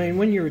it? I mean,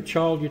 when you're a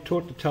child, you're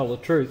taught to tell the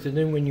truth, and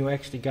then when you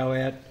actually go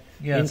out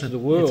into the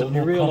world,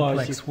 you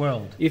realise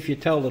if you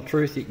tell the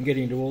truth, you can get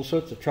into all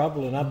sorts of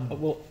trouble, and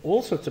well,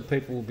 all sorts of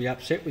people will be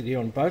upset with you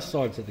on both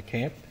sides of the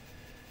camp,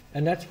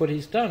 and that's what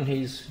he's done.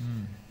 He's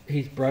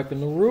broken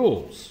the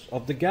rules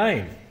of the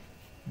game,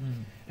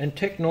 and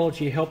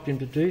technology helped him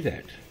to do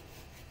that.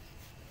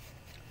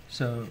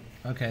 So,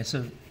 okay,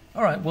 so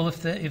all right. Well,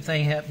 if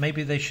they have,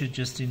 maybe they should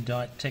just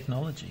indict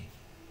technology.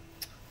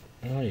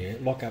 Oh yeah,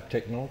 lock up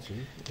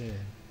technology. Yeah.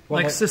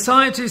 Well, like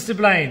society's to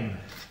blame.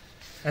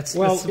 What's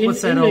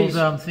in that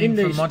old thing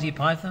in from Monty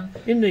Python?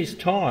 In these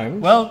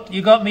times... Well,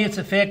 you got me, it's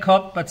a fair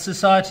cop, but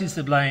society's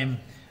to blame.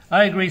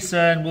 I agree,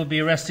 sir, and we'll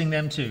be arresting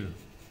them too.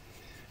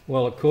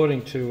 Well,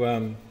 according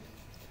to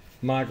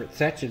Margaret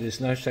Thatcher, there's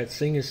no such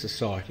thing as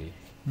society.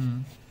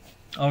 Mm.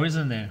 Oh,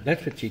 isn't there?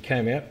 That's what she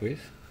came out with.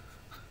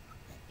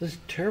 That's a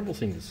terrible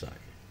thing to say.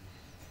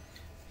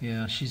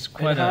 Yeah, she's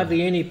quite... And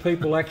hardly any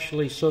people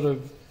actually sort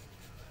of...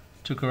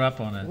 took her up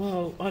on it.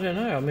 Well, I don't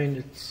know. I mean,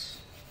 it's...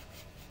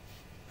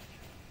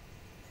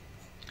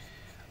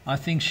 I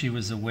think she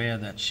was aware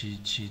that she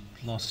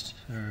lost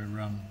her...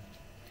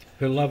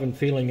 her love and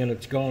feeling, and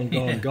it's gone.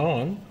 Yeah.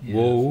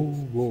 Whoa,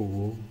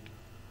 whoa.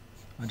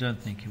 I don't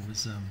think it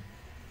was...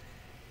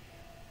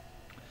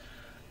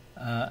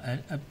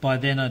 by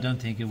then, I don't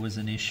think it was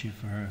an issue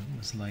for her. It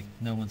was like,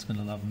 no one's going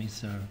to love me,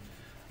 so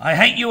I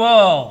hate you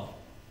all!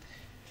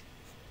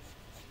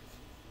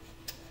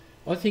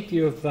 I think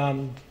you've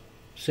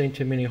seen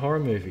too many horror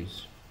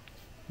movies.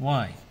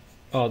 Why?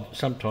 Oh,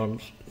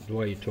 sometimes, the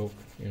way you talk,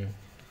 you know.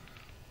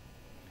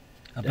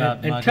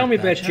 About and tell me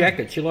about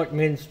jackets. You like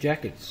men's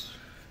jackets?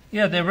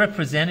 Yeah, they're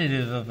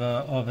representative of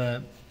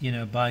a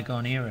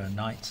bygone era,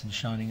 knights in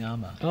shining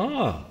armour.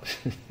 Oh.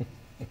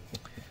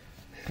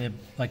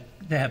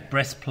 They have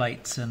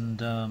breastplates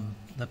and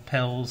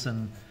lapels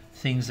and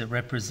things that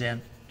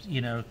represent,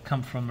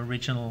 come from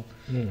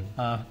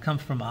come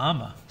from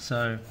armour.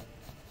 So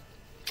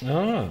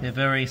they're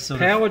very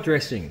sort of power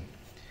dressing.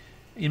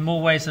 In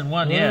more ways than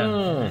one,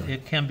 yeah.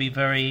 It can be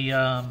very...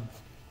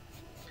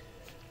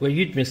 Well,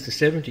 you'd miss the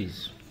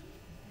 70s.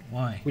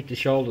 Why? With the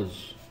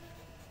shoulders.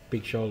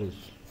 Big shoulders.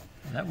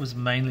 That was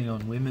mainly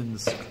on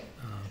women's...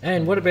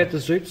 and what about the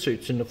zoot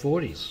suits in the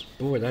 40s?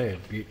 Boy, they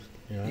had beauty.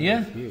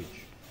 Yeah. Huge.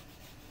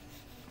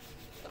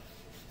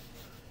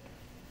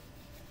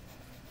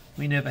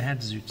 We never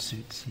had zoot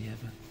suits here,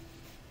 but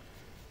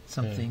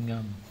something,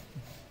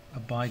 a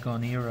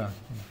bygone era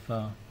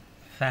of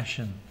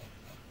fashion.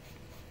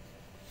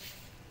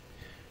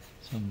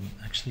 So I'm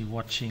actually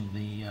watching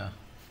the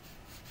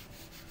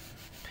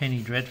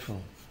Penny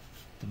Dreadful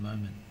at the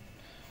moment.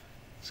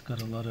 It's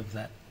got a lot of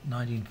that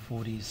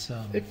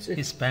 1940s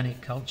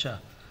Hispanic culture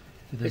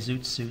with the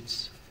zoot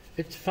suits.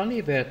 It's funny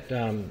about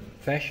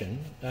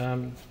fashion.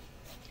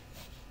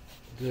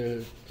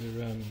 The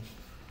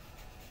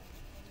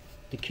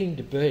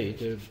king-to-be,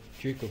 the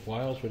Duke of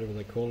Wales, whatever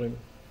they call him,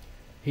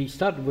 he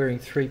started wearing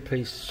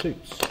three-piece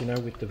suits,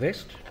 with the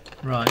vest.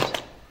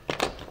 Right.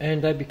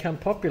 And they become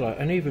popular,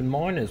 and even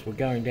miners were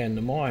going down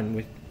the mine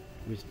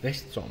with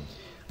vests on.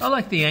 I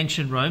like the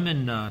ancient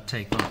Roman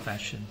take on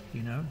fashion,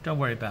 Don't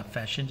worry about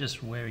fashion,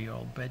 just wear your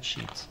old bed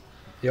sheets.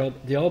 The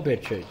old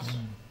bed sheets,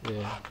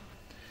 yeah.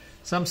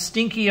 Some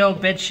stinky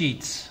old bed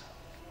sheets.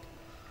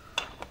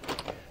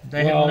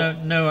 They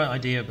have no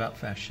idea about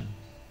fashion.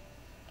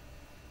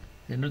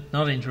 They're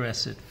not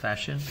interested in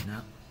fashion,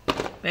 no.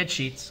 Bed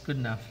sheets, good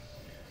enough.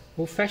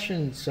 Well,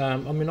 fashion's...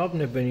 I've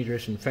never been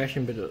interested in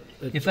fashion, but...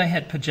 If they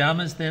had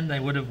pyjamas then, they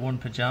would have worn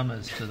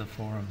pyjamas to the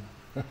forum.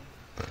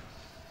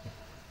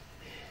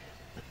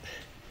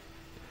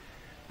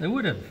 They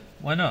would have.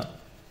 Why not?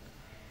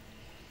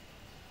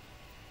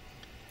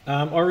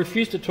 I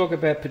refuse to talk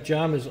about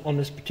pyjamas on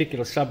this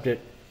particular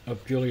subject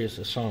of Julian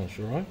Assange,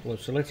 all right? Well,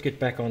 so let's get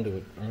back onto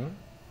it, all right?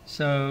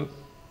 So...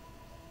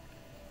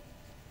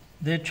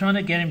 they're trying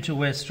to get him to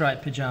wear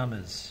striped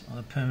pyjamas on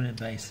a permanent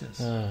basis.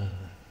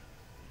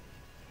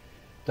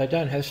 They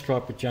don't have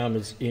striped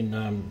pyjamas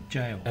in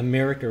jail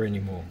America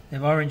anymore. They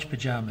have orange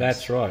pyjamas.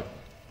 That's right.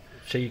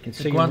 So you can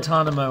see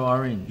Guantanamo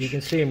orange. You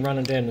can see him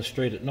running down the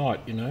street at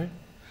night,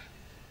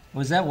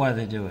 Was that why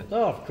they do it?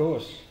 Oh, of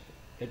course.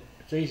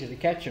 It's easy to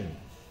catch them.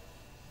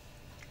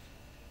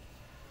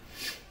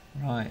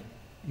 Right.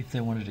 If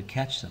they wanted to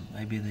catch them,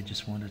 maybe they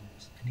just wanted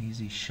an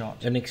easy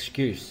shot. An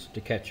excuse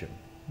to catch them.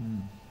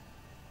 Mm.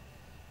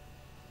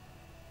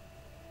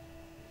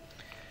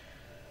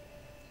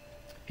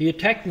 He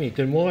attacked me,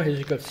 then why has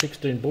he got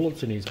 16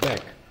 bullets in his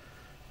back?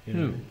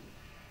 Who?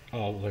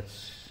 Oh,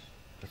 that's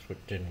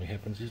what generally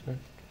happens, isn't it?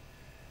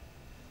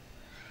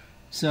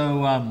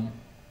 So, I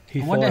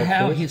wonder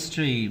how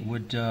history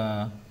would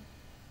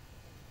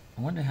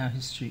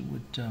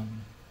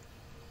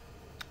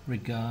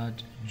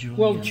regard Julian.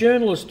 Well,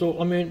 journalists.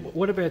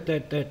 What about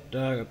that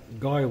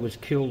guy who was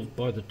killed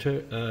by the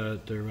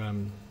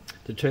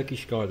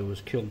Turkish guy that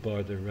was killed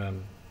by the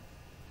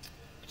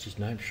what's his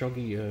name?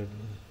 Khashoggi.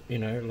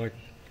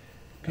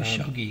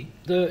 Khashoggi.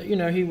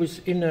 He was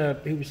in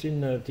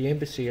the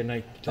embassy and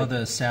they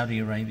the Saudi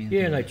Arabian. Yeah,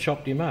 thing. and they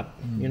chopped him up.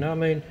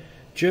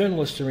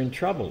 Journalists are in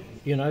trouble.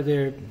 They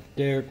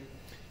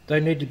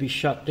need to be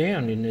shut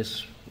down in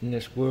this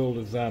world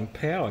of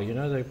power.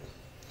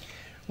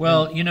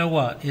 Well, you know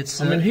what? It's.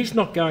 He's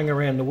not going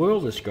around the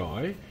world. This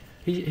guy,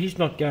 he's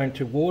not going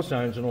to war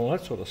zones and all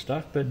that sort of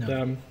stuff. But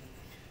no.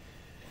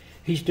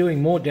 He's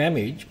doing more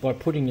damage by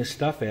putting his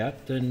stuff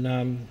out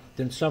than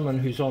someone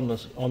who's on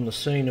the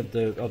scene of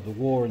the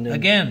war and then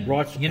again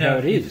writes how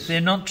it is. If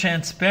they're not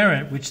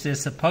transparent, which they're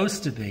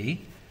supposed to be,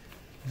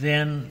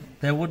 then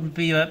there wouldn't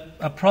be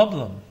a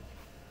problem.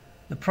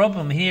 The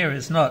problem here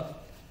is not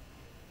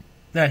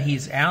that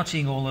he's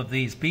outing all of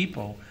these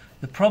people.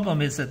 The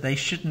problem is that they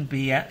shouldn't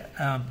be.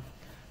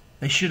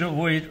 They should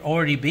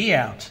already be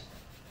out.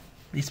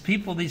 These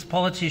people, these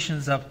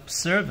politicians, are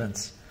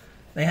servants.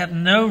 They have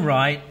no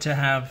right to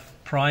have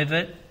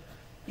private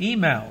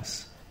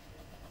emails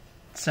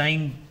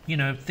saying,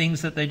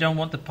 things that they don't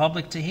want the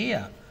public to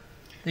hear.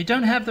 They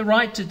don't have the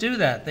right to do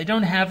that. They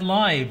don't have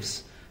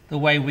lives the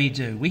way we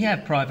do. We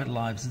have private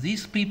lives.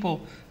 These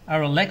people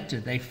are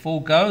elected. They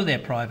forego their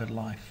private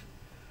life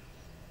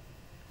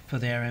for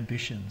their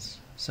ambitions.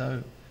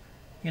 So,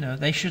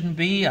 they shouldn't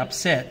be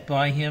upset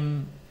by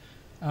him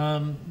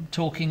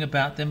talking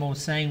about them or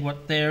saying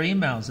what their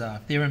emails are.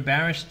 If they're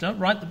embarrassed, don't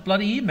write the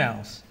bloody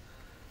emails.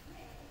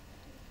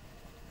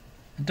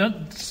 And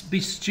don't be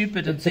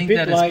stupid and think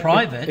that it's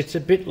private. It's a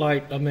bit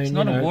like, it's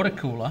not a water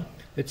cooler.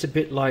 It's a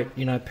bit like,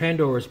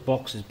 Pandora's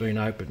box has been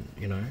opened,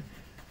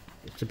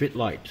 It's a bit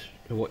late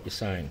to what you're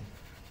saying.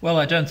 Well,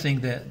 I don't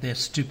think that they're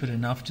stupid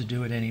enough to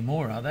do it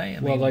anymore, are they?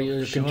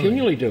 They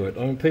continually do it.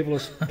 People are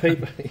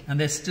people, and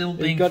they're still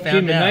being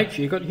found out.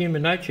 You've got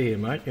human nature here,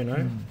 mate.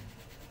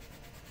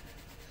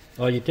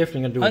 Oh, you're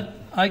definitely going to do it.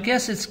 I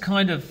guess it's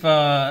kind of,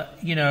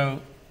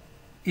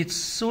 it's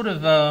sort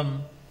of,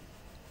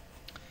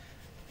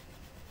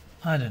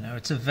 I don't know.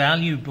 It's a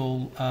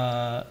valuable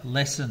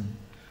lesson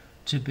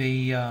to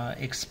be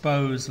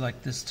exposed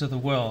like this to the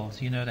world.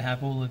 To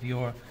have all of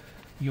your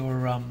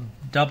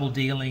double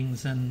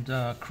dealings and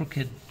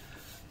crooked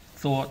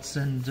thoughts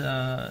and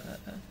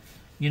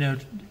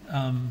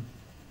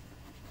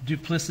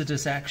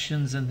duplicitous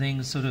actions and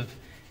things sort of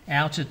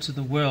outed to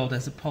the world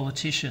as a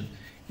politician.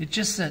 It's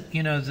just that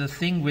the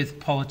thing with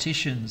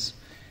politicians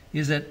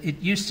is that it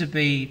used to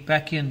be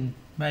back in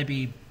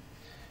maybe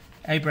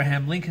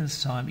Abraham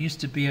Lincoln's time. It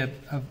used to be a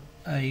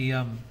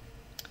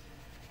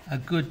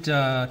good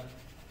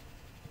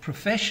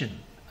profession,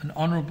 an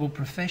honourable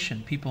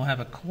profession. People have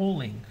a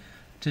calling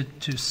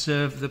to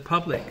serve the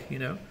public,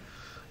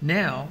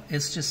 Now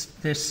it's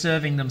just they're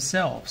serving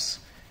themselves,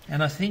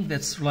 and I think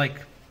that's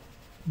like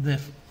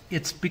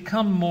it's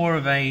become more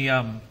of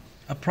a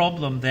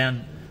problem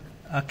than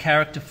a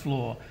character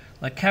flaw.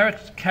 Like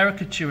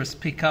caricaturists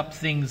pick up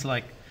things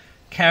like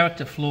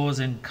character flaws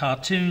in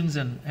cartoons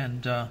and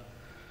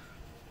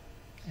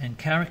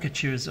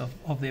caricatures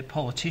of their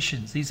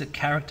politicians. These are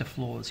character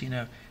flaws,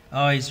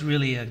 Oh, he's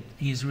really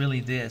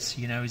this,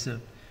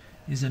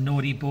 he's a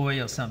naughty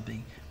boy or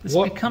something. It's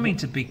becoming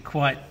to be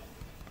quite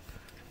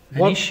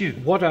an issue.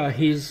 What are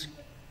his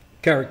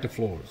character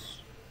flaws?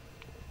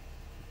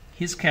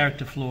 His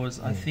character flaws,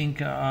 I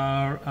think,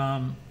 are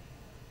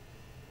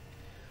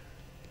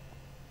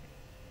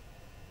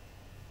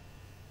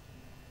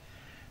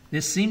there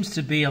seems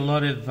to be a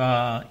lot of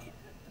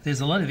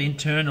there's a lot of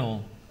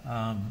internal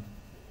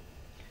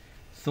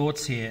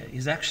thoughts here.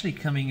 Is actually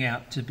coming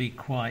out to be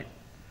quite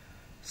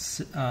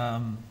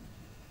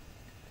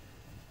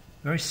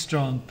very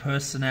strong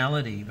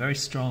personality, very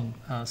strong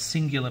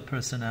singular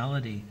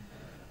personality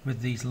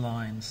with these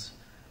lines.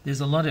 There's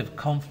a lot of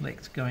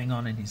conflict going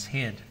on in his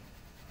head.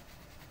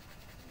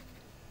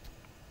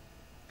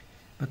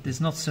 But there's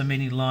not so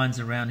many lines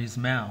around his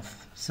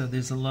mouth. So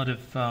there's a lot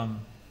of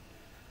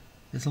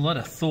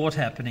thought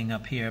happening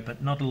up here,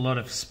 but not a lot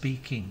of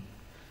speaking,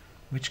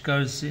 which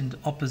goes in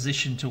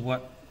opposition to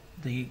what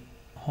the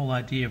whole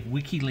idea of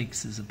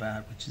Wikileaks is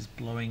about, which is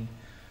blowing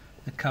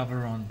the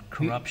cover on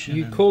corruption.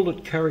 You called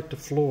it character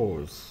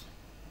flaws.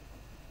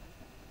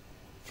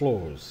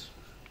 Flaws.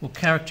 Well,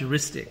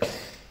 characteristics.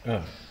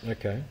 Oh,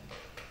 okay.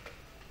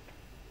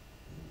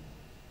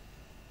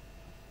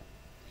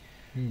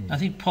 I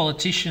think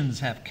politicians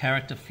have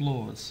character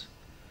flaws.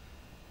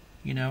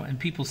 And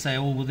people say,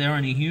 oh, well, they're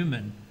only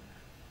human.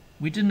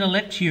 We didn't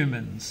elect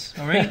humans,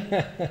 all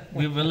right?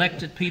 We've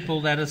elected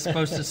people that are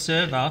supposed to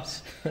serve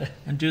us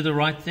and do the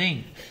right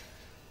thing.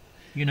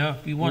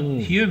 If we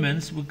want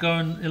humans, we'll go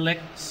and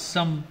elect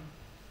somebody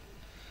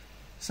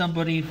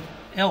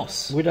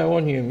else. We don't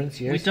want humans,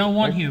 yes. We don't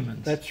want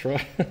humans. That's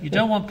right. You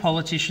don't want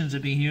politicians to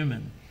be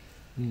human.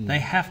 They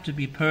have to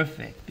be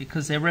perfect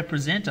because they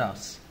represent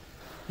us.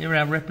 They're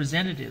our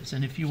representatives.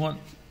 And if you want...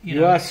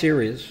 You are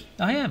serious.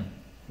 I am.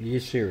 You're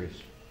serious.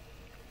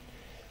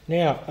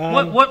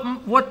 Now,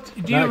 what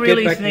do you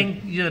really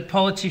think that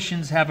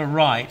politicians have a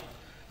right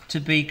to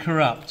be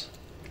corrupt?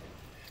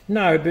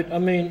 No, but I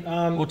mean,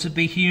 or to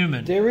be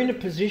human. They're in a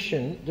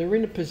position,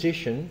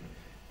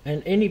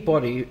 and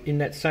anybody in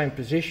that same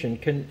position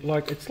can,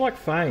 it's like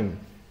fame.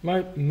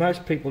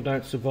 Most people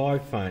don't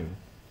survive fame.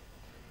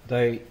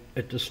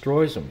 It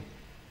destroys them.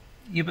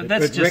 Yeah, but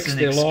that's just an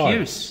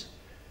excuse.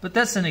 But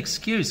that's an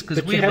excuse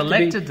because we have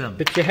elected them.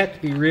 But you have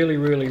to be really,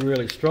 really,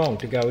 really strong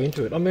to go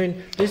into it. I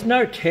mean, there's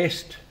no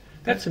test.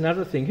 That's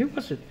another thing. Who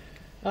was it?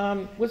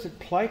 Was it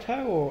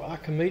Plato or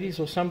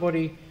Archimedes or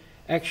somebody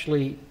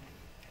actually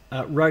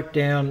wrote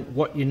down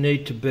what you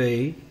need to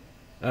be,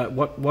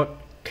 what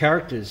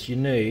characteristics you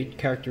need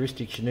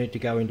to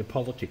go into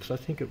politics? I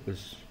think it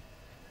was,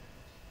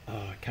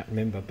 I can't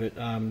remember, but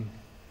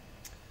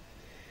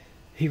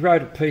he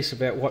wrote a piece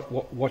about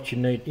what you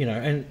need,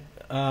 and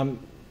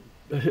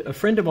a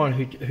friend of mine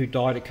who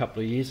died a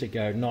couple of years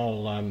ago,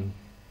 Noel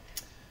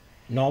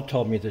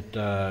told me that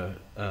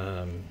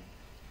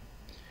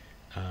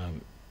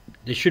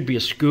there should be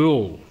a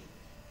school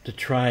to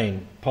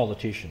train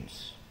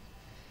politicians.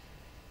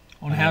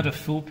 On how to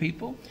fool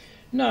people?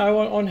 No,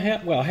 on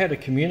how to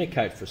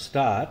communicate for a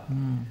start.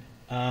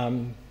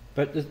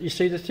 But you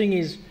see, the thing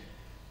is,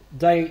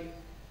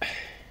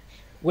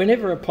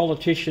 whenever a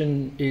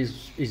politician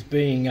is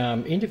being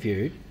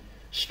interviewed,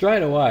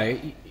 straight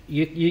away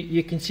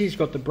you can see he's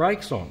got the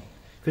brakes on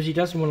because he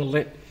doesn't want to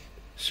let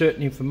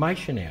certain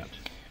information out.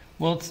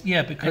 Well,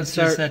 because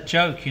there's that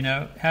joke,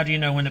 how do you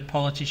know when a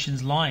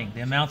politician's lying?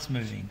 Their mouth's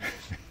moving.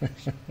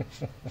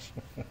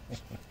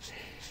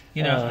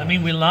 I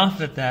mean, we laugh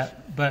at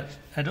that, but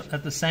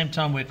at the same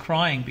time we're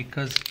crying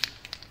because,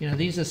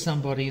 these are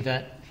somebody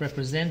that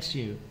represents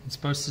you and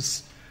supposed to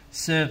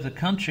serve the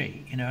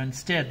country.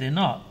 Instead they're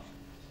not.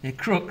 They're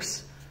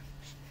crooks.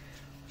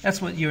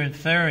 That's what you're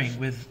inferring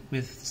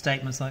with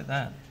statements like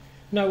that.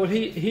 No, well,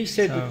 he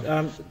said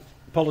that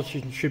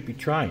politicians should be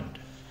trained.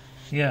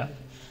 Yeah.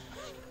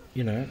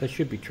 They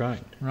should be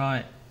trained.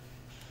 Right.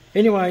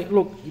 Anyway,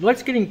 look,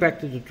 let's getting back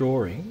to the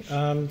drawing.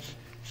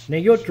 Now,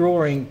 you're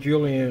drawing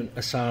Julian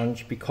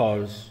Assange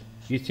because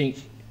you think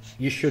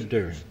you should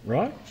do him,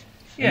 right?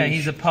 Yeah,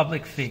 he's a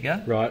public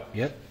figure. Right,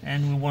 yep.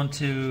 And we want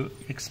to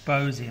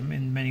expose him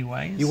in many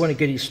ways. You want to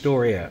get his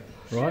story out,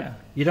 right? Yeah.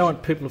 You don't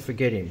want people to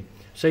forget him.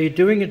 So you're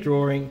doing a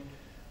drawing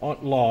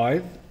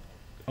live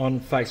on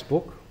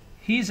Facebook.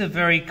 He's a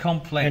very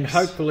complex... And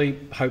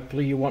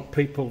hopefully you want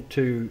people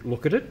to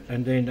look at it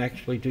and then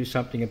actually do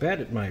something about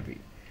it, maybe.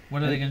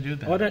 What are they going to do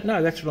about it? I don't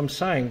know. That's what I'm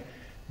saying.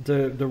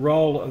 The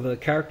role of a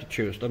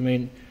caricaturist. I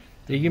mean,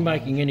 are you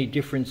making any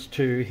difference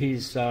to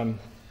his freedom?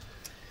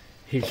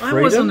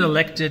 I wasn't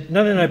elected.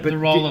 No. But the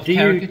role of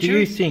caricature. Do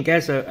you think,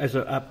 as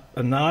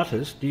an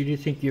artist, do you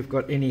think you've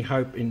got any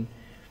hope in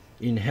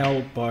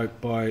hell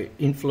by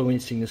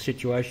influencing the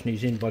situation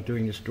he's in by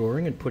doing this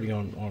drawing and putting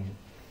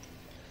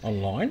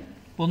online?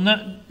 Well,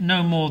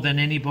 no more than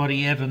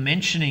anybody ever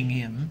mentioning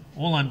him.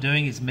 All I'm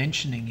doing is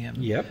mentioning him.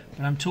 Yep.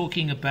 But I'm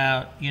talking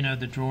about,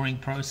 the drawing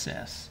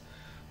process.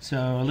 So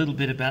a little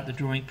bit about the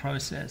drawing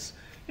process.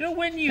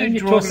 When you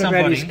draw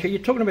somebody... You're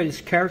talking about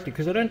his character,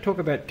 because I don't talk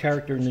about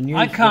character in the news.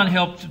 I can't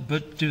help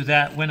but do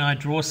that when I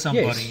draw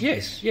somebody.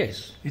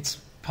 Yes. It's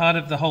part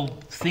of the whole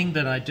thing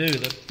that I do,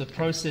 the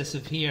process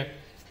of here.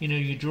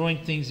 You're drawing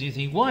things and you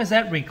think, why is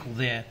that wrinkle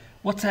there?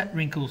 What's that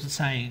wrinkle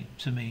saying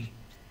to me?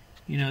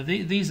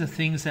 These are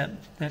things that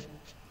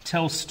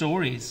tell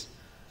stories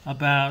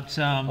about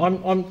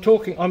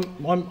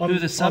who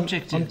the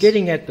subject is. I'm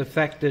getting at the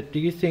fact that, do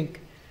you think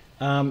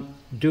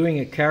doing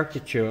a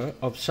caricature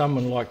of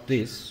someone like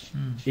this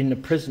in the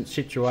present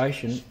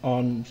situation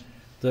on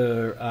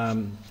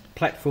the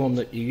platform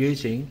that you're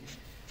using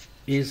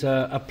is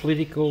a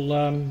political...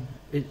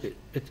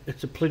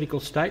 it's a political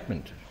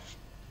statement?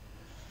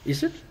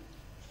 Is it?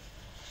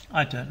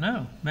 I don't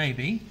know.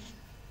 Maybe.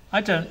 I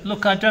don't. Do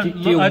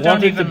you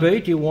want it to be?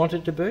 Do you want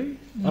it to be?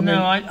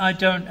 I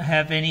don't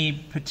have any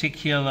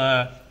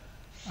particular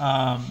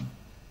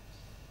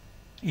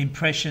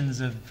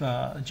impressions of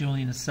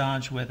Julian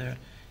Assange, whether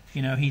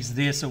he's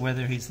this or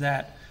whether he's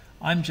that.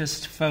 I'm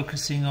just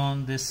focusing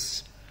on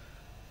this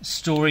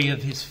story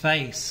of his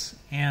face,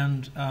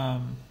 and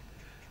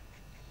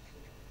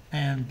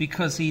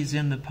because he's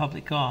in the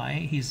public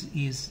eye, he's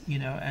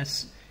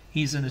as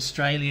he's an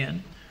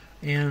Australian,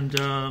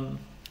 and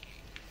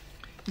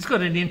he's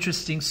got an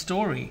interesting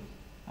story,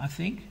 I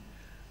think.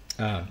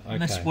 Okay.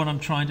 And that's what I'm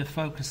trying to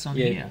focus on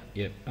here.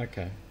 Yeah,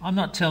 okay. I'm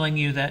not telling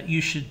you that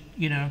you should,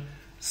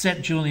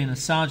 set Julian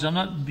Assange. I'm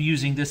not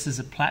using this as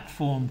a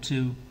platform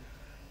to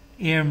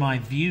air my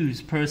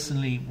views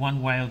personally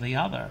one way or the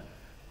other.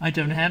 I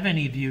don't have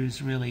any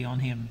views really on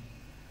him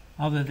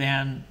other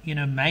than,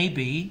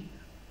 maybe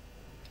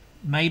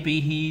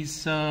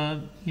he's,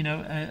 a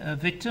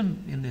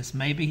victim in this.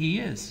 Maybe he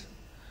is,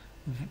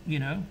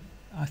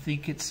 I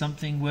think it's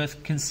something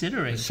worth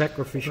considering. A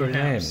sacrificial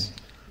perhaps.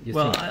 lamb.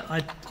 Well,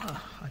 I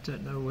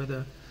don't know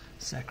whether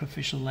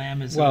sacrificial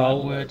lamb is the right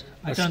word.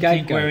 I don't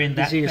think we're in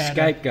that. Is he a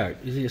scapegoat?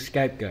 Is he a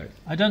scapegoat?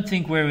 I don't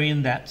think we're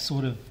in that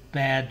sort of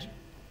bad,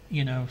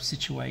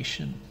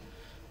 situation,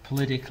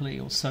 politically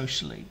or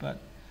socially.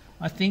 But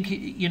I think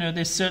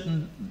there's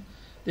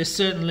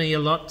certainly a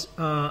lot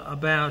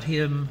about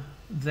him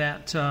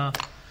that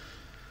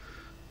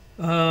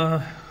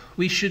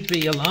we should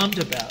be alarmed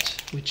about,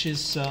 which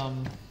is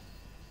the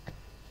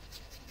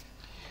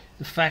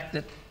fact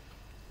that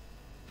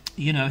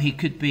he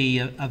could be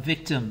a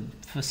victim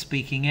for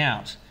speaking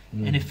out.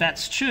 And if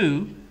that's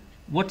true,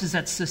 what does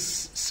that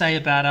say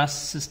about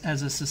us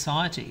as a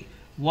society?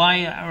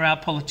 Why are our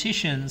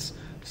politicians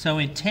so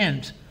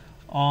intent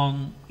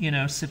on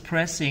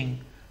suppressing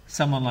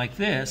someone like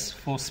this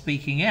for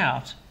speaking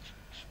out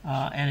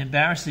and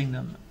embarrassing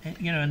them?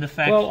 And the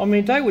fact. Well, I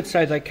mean, they would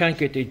say they can't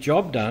get their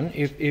job done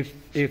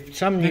if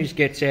some news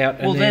gets out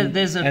and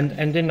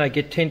then they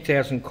get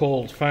 10,000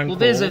 calls, phone calls.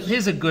 Well,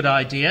 here's a good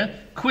idea: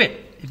 quit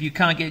if you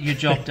can't get your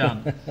job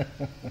done.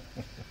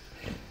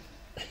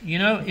 You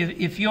know,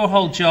 if your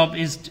whole job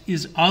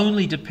is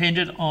only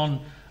dependent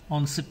on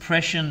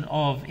suppression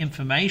of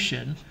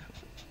information,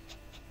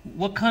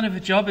 what kind of a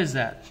job is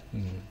that?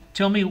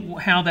 Tell me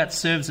how that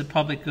serves the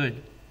public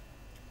good.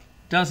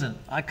 Doesn't.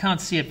 I can't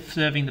see it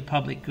serving the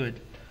public good.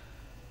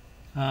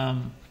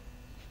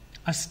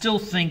 I still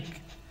think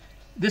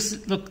this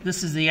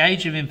is the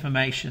age of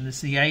information. This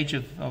is the age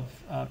of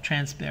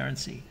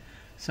transparency.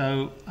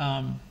 So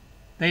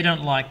they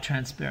don't like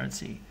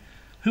transparency.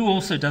 Who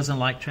also doesn't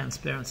like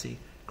transparency?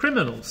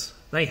 Criminals.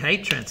 They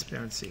hate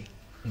transparency.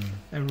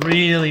 They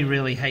really,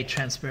 really hate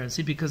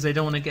transparency because they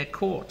don't want to get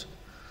caught.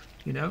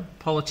 You know,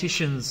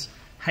 politicians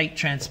hate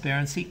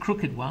transparency,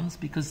 crooked ones,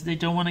 because they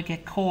don't want to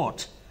get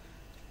caught.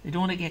 They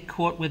don't want to get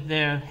caught with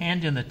their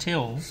hand in the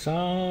till.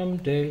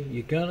 Someday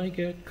you're gonna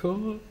get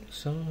caught.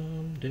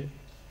 Someday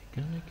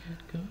you're gonna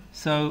get caught.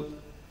 So,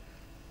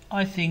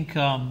 I think,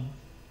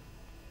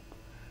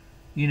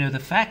 you know, the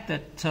fact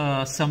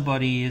that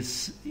somebody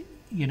is,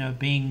 you know,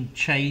 being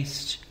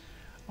chased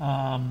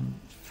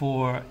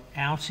for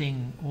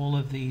outing all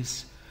of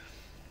these,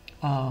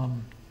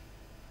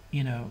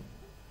 you know,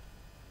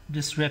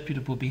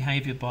 disreputable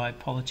behaviour by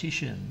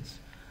politicians,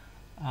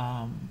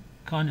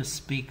 kind of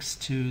speaks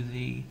to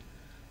the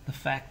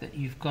fact that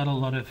you've got a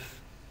lot of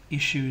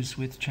issues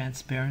with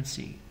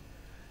transparency,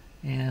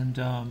 and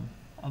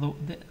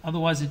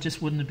otherwise it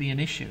just wouldn't be an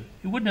issue.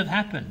 It wouldn't have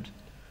happened.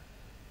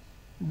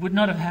 It would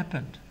not have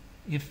happened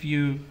if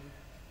you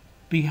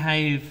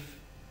behave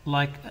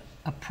like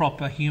a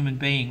proper human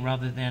being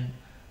rather than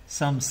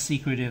some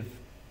secretive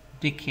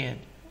dickhead,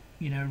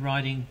 you know,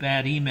 writing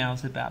bad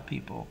emails about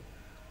people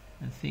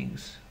and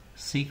things,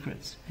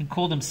 secrets, and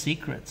call them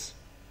secrets.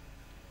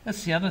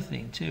 That's the other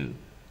thing too.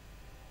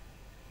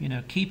 You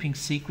know, keeping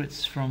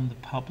secrets from the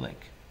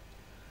public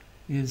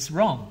is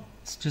wrong.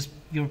 It's just,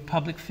 you're a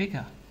public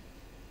figure.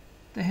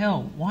 The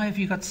hell, why have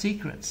you got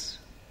secrets?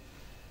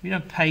 We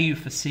don't pay you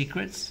for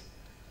secrets.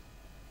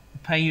 We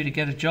pay you to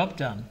get a job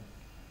done.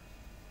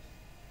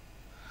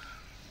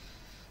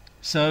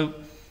 So,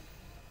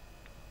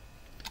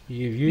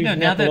 you're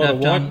now that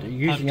I've done,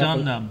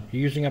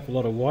 using up a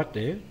lot of white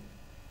there.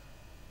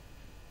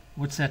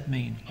 What's that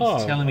mean?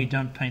 He's telling me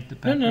don't paint the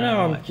background.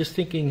 No. white. I'm just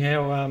thinking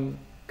how,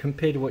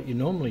 compared to what you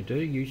normally do,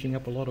 using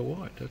up a lot of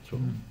white. That's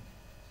all.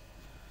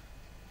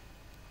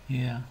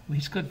 Yeah, well,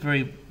 he's got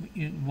very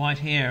white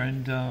hair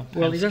and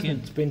well, he doesn't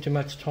skin. spend too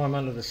much time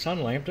under the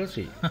sun lamp, does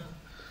he?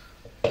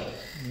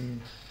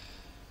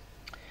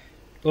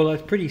 Well,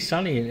 it's pretty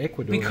sunny in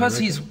Ecuador. Because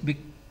he's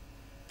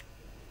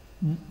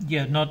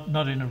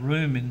not in a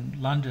room in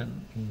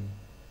London.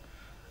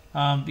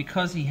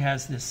 Because he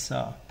has this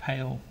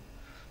pale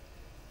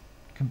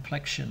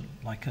complexion,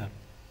 like a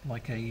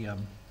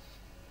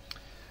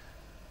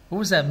what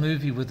was that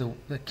movie with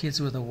the kids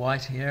with the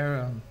white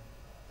hair?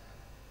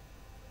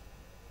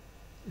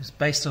 It was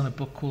based on a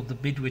book called The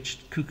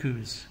Bedwitched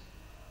Cuckoos.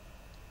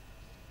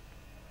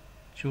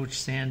 George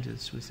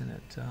Sanders was in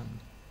it.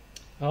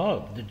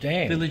 The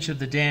Dam. Village of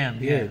the Dam.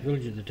 Yeah,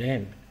 Village of the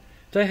Dam.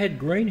 They had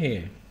green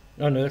hair.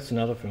 Oh no, that's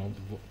another film.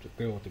 The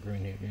girl with the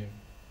green hair. Yeah,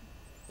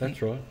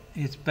 that's right.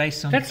 It's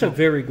based on. That's a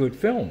very good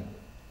film.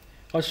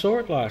 I saw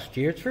it last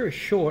year. It's very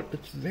short.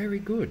 It's very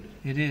good.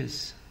 It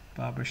is.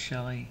 Barbara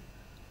Shelley.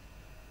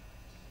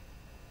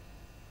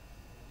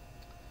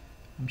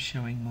 I'm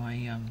showing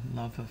my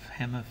love of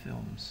Hammer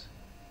films.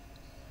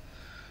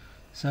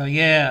 So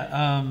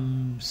yeah,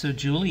 Sir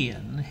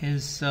Julian,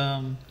 his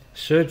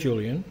Sir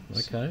Julian.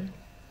 Okay.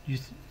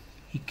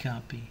 He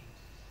can't be.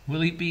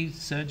 Will he be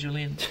Sir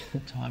Julian?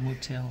 Time will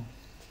tell.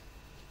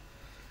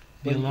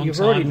 Be a long you've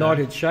time, already though.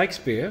 knighted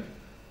Shakespeare.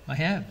 I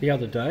have. The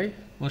other day.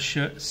 Well,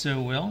 sure, Sir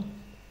Will.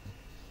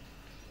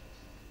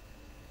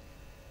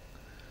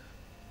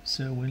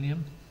 Sir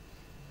William.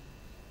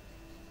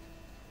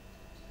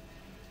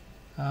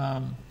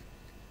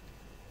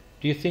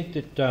 Do you think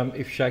that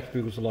if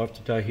Shakespeare was alive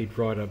today, he'd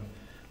write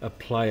a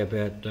play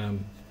about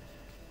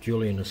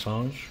Julian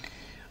Assange?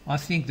 I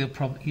think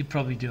he'd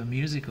probably do a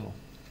musical.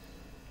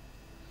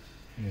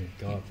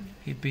 God.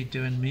 He'd be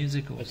doing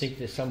musicals. I think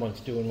there's someone's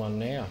doing one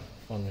now.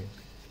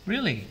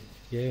 Really?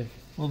 Yeah.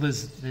 Well,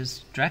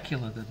 there's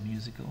Dracula, the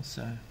musical,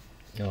 so...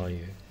 Oh,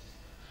 yeah.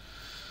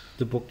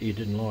 The book that you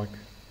didn't like.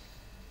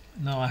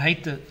 No, I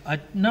hate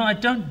I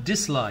don't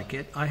dislike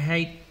it. I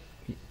hate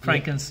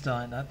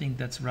Frankenstein. I think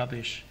that's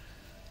rubbish.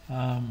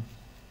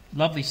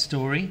 Lovely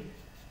story,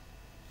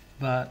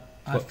 but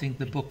I think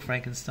the book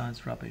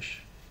Frankenstein's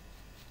rubbish.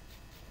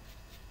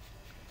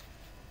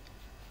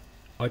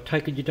 I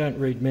take it you don't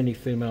read many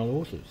female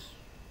authors?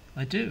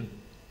 I do.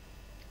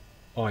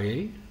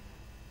 I.e.?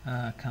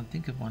 I can't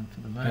think of one for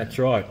the moment. That's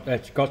right.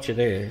 That's got you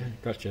there.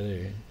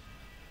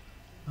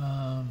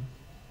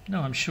 No,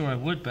 I'm sure I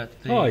would, but...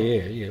 Oh,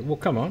 yeah. Well,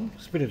 come on.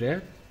 Spit it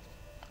out.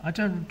 I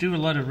don't do a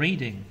lot of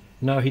reading.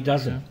 No, he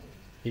doesn't. You know?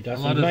 He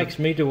doesn't. He makes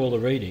me do all the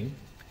reading.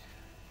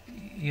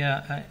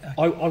 Yeah.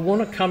 I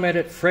want to come at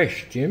it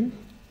fresh, Jim.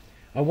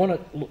 I want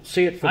to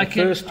see it for the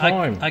first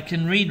time. I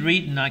can read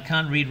reading, I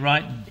can't read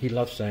writing. He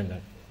loves saying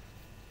that.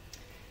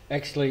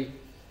 Actually,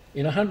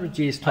 In 100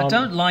 years' time... I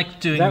don't like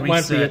doing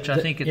research. I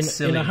think it's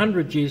silly. In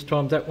 100 years'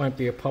 time, that won't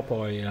be a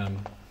Popeye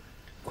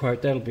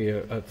quote. That'll be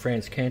a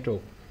Frantz Kantor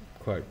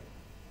quote.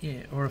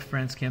 Yeah, or a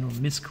Frantz Kantor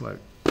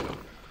misquote.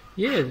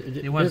 Yeah,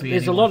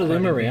 there's a lot of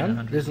them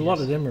around. There's a lot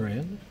of them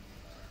around.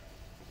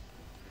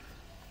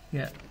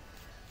 Yeah.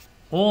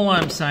 All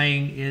I'm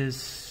saying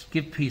is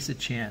give peace a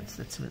chance.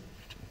 That's it.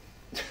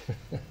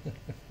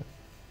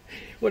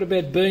 What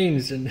about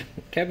beans and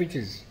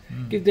cabbages?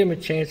 Give them a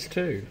chance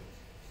too.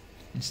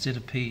 Instead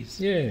of peas.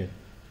 Yeah.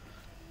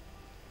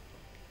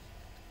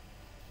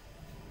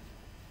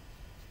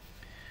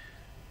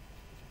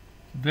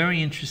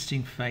 Very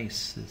interesting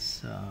face,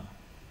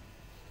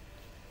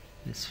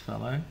 this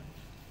fellow.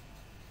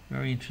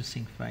 Very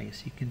interesting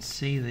face. You can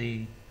see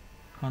the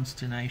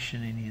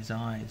consternation in his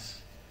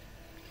eyes.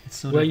 It's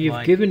sort of you've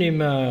like given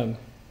him.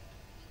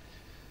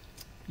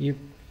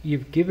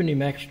 You've given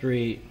him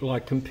actually,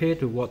 like,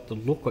 compared to what the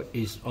look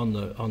is on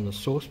the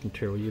source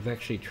material, you've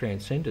actually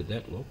transcended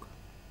that look.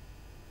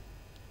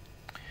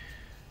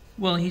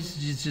 Well,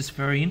 he's just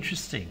very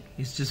interesting.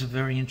 He's just a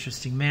very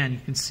interesting man. You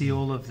can see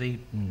all of the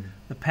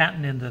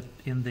pattern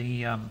in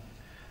the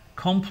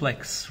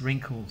complex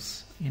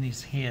wrinkles in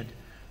his head.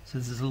 So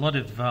there's a lot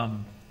of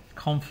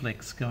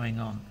conflicts going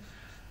on.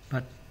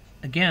 But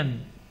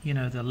again, you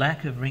know, the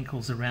lack of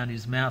wrinkles around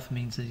his mouth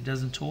means that he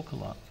doesn't talk a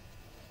lot.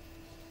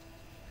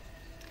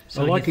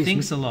 So he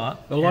thinks a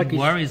lot and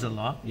worries a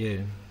lot. Yeah.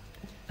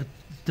 At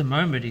the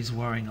moment, he's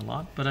worrying a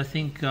lot. But I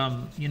think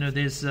you know,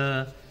 there's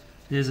a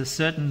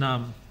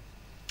certain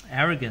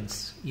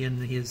arrogance in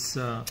his...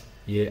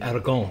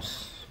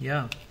 arrogance.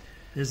 Yeah.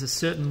 There's a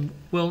certain...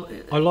 Well...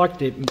 I like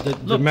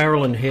the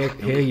Marilyn hair you've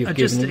given. I'll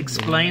just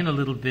explain a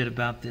little bit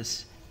about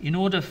this. In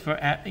order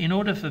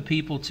for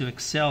people to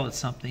excel at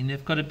something,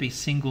 they've got to be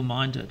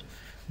single-minded. And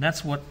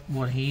that's what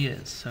he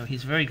is. So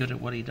he's very good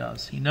at what he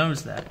does. He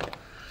knows that.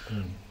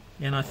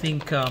 And I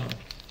think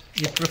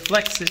it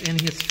reflects it in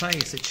his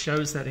face. It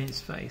shows that in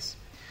his face.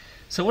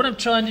 So what I've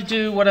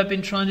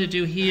been trying to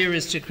do here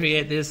is to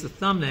create, there's the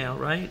thumbnail,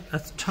 right? A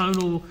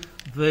tonal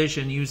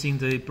version using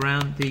the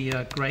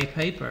grey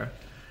paper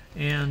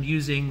and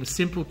using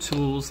simple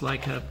tools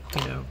like a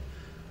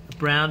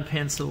brown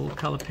pencil,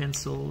 colour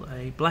pencil,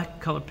 a black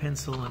colour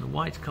pencil and a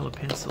white colour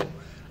pencil,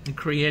 and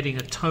creating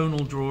a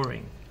tonal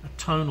drawing.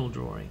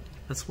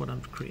 That's what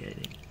I'm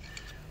creating.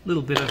 A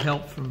little bit of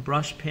help from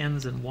brush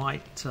pens and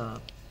white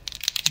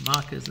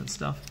markers and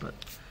stuff, but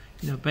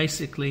you know,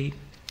 basically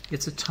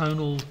it's a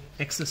tonal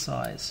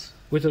exercise.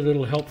 With a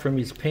little help from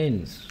his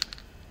pens.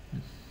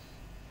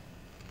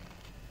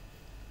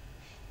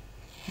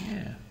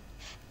 Yeah.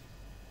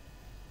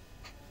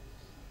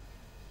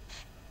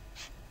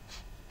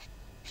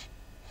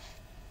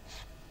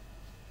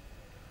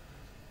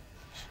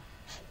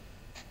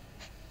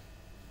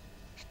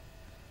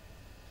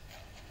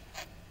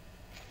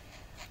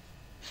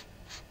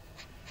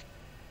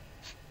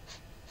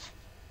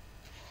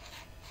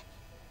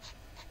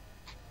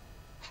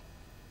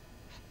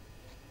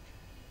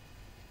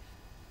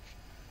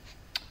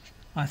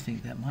 I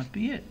think that might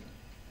be it.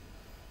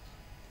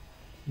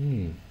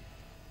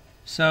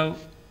 So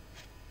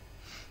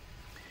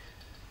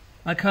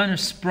I kind of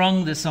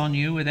sprung this on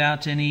you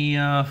without any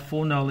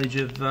foreknowledge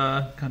of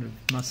kind of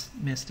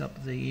messed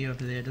up the E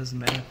over there, doesn't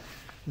matter.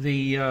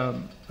 The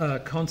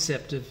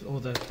concept of, or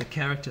the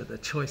character, the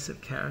choice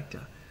of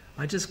character.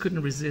 I just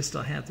couldn't resist.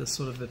 I had this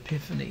sort of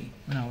epiphany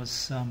when I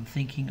was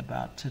thinking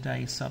about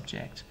today's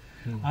subject.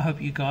 I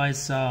hope you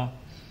guys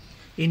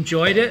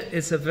enjoyed it.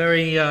 It's a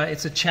very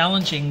it's a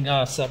challenging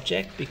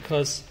subject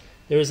because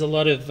there is a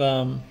lot of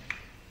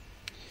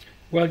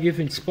well, you've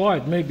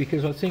inspired me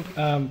because I think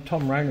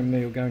Tom Rainer and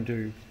me are going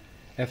to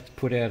have to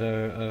put out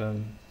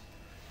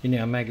in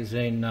our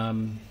magazine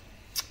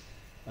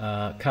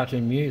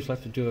Cartoon Muse. We'll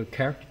have to do a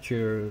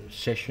caricature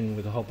session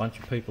with a whole bunch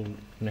of people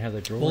and how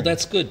they draw. Well,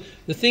 that's good.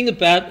 The thing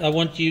about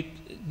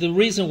the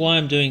reason why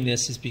I'm doing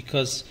this is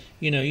because,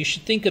 you know, you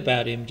should think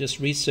about him, just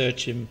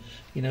research him,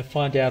 you know,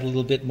 find out a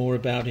little bit more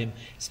about him.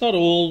 It's not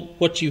all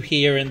what you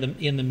hear in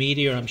the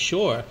media, I'm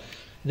sure.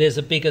 There's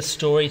a bigger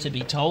story to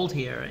be told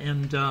here,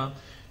 and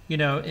you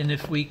know, and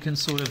if we can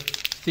sort of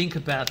think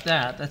about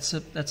that,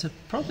 that's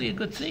probably a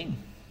good thing.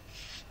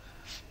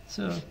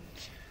 So,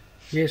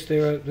 yes,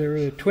 there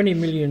are 20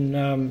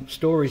 million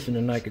stories in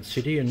the naked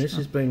city, and this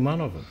has been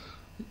one of them.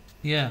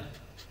 Yeah,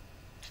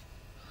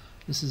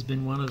 this has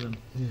been one of them.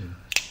 Yeah.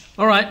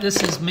 All right,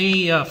 this is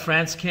me,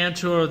 Frantz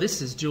Kantor.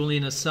 This is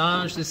Julian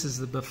Assange. This is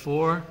the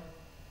before,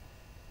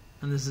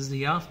 and this is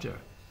the after.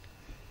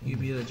 You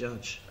be the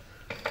judge.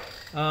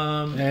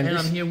 And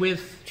I'm here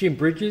with Jim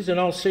Bridges, and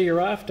I'll see you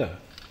after.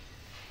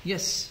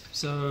 Yes.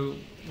 So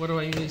what do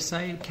I usually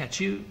say? Catch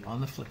you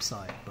on the flip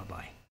side.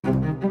 Bye-bye.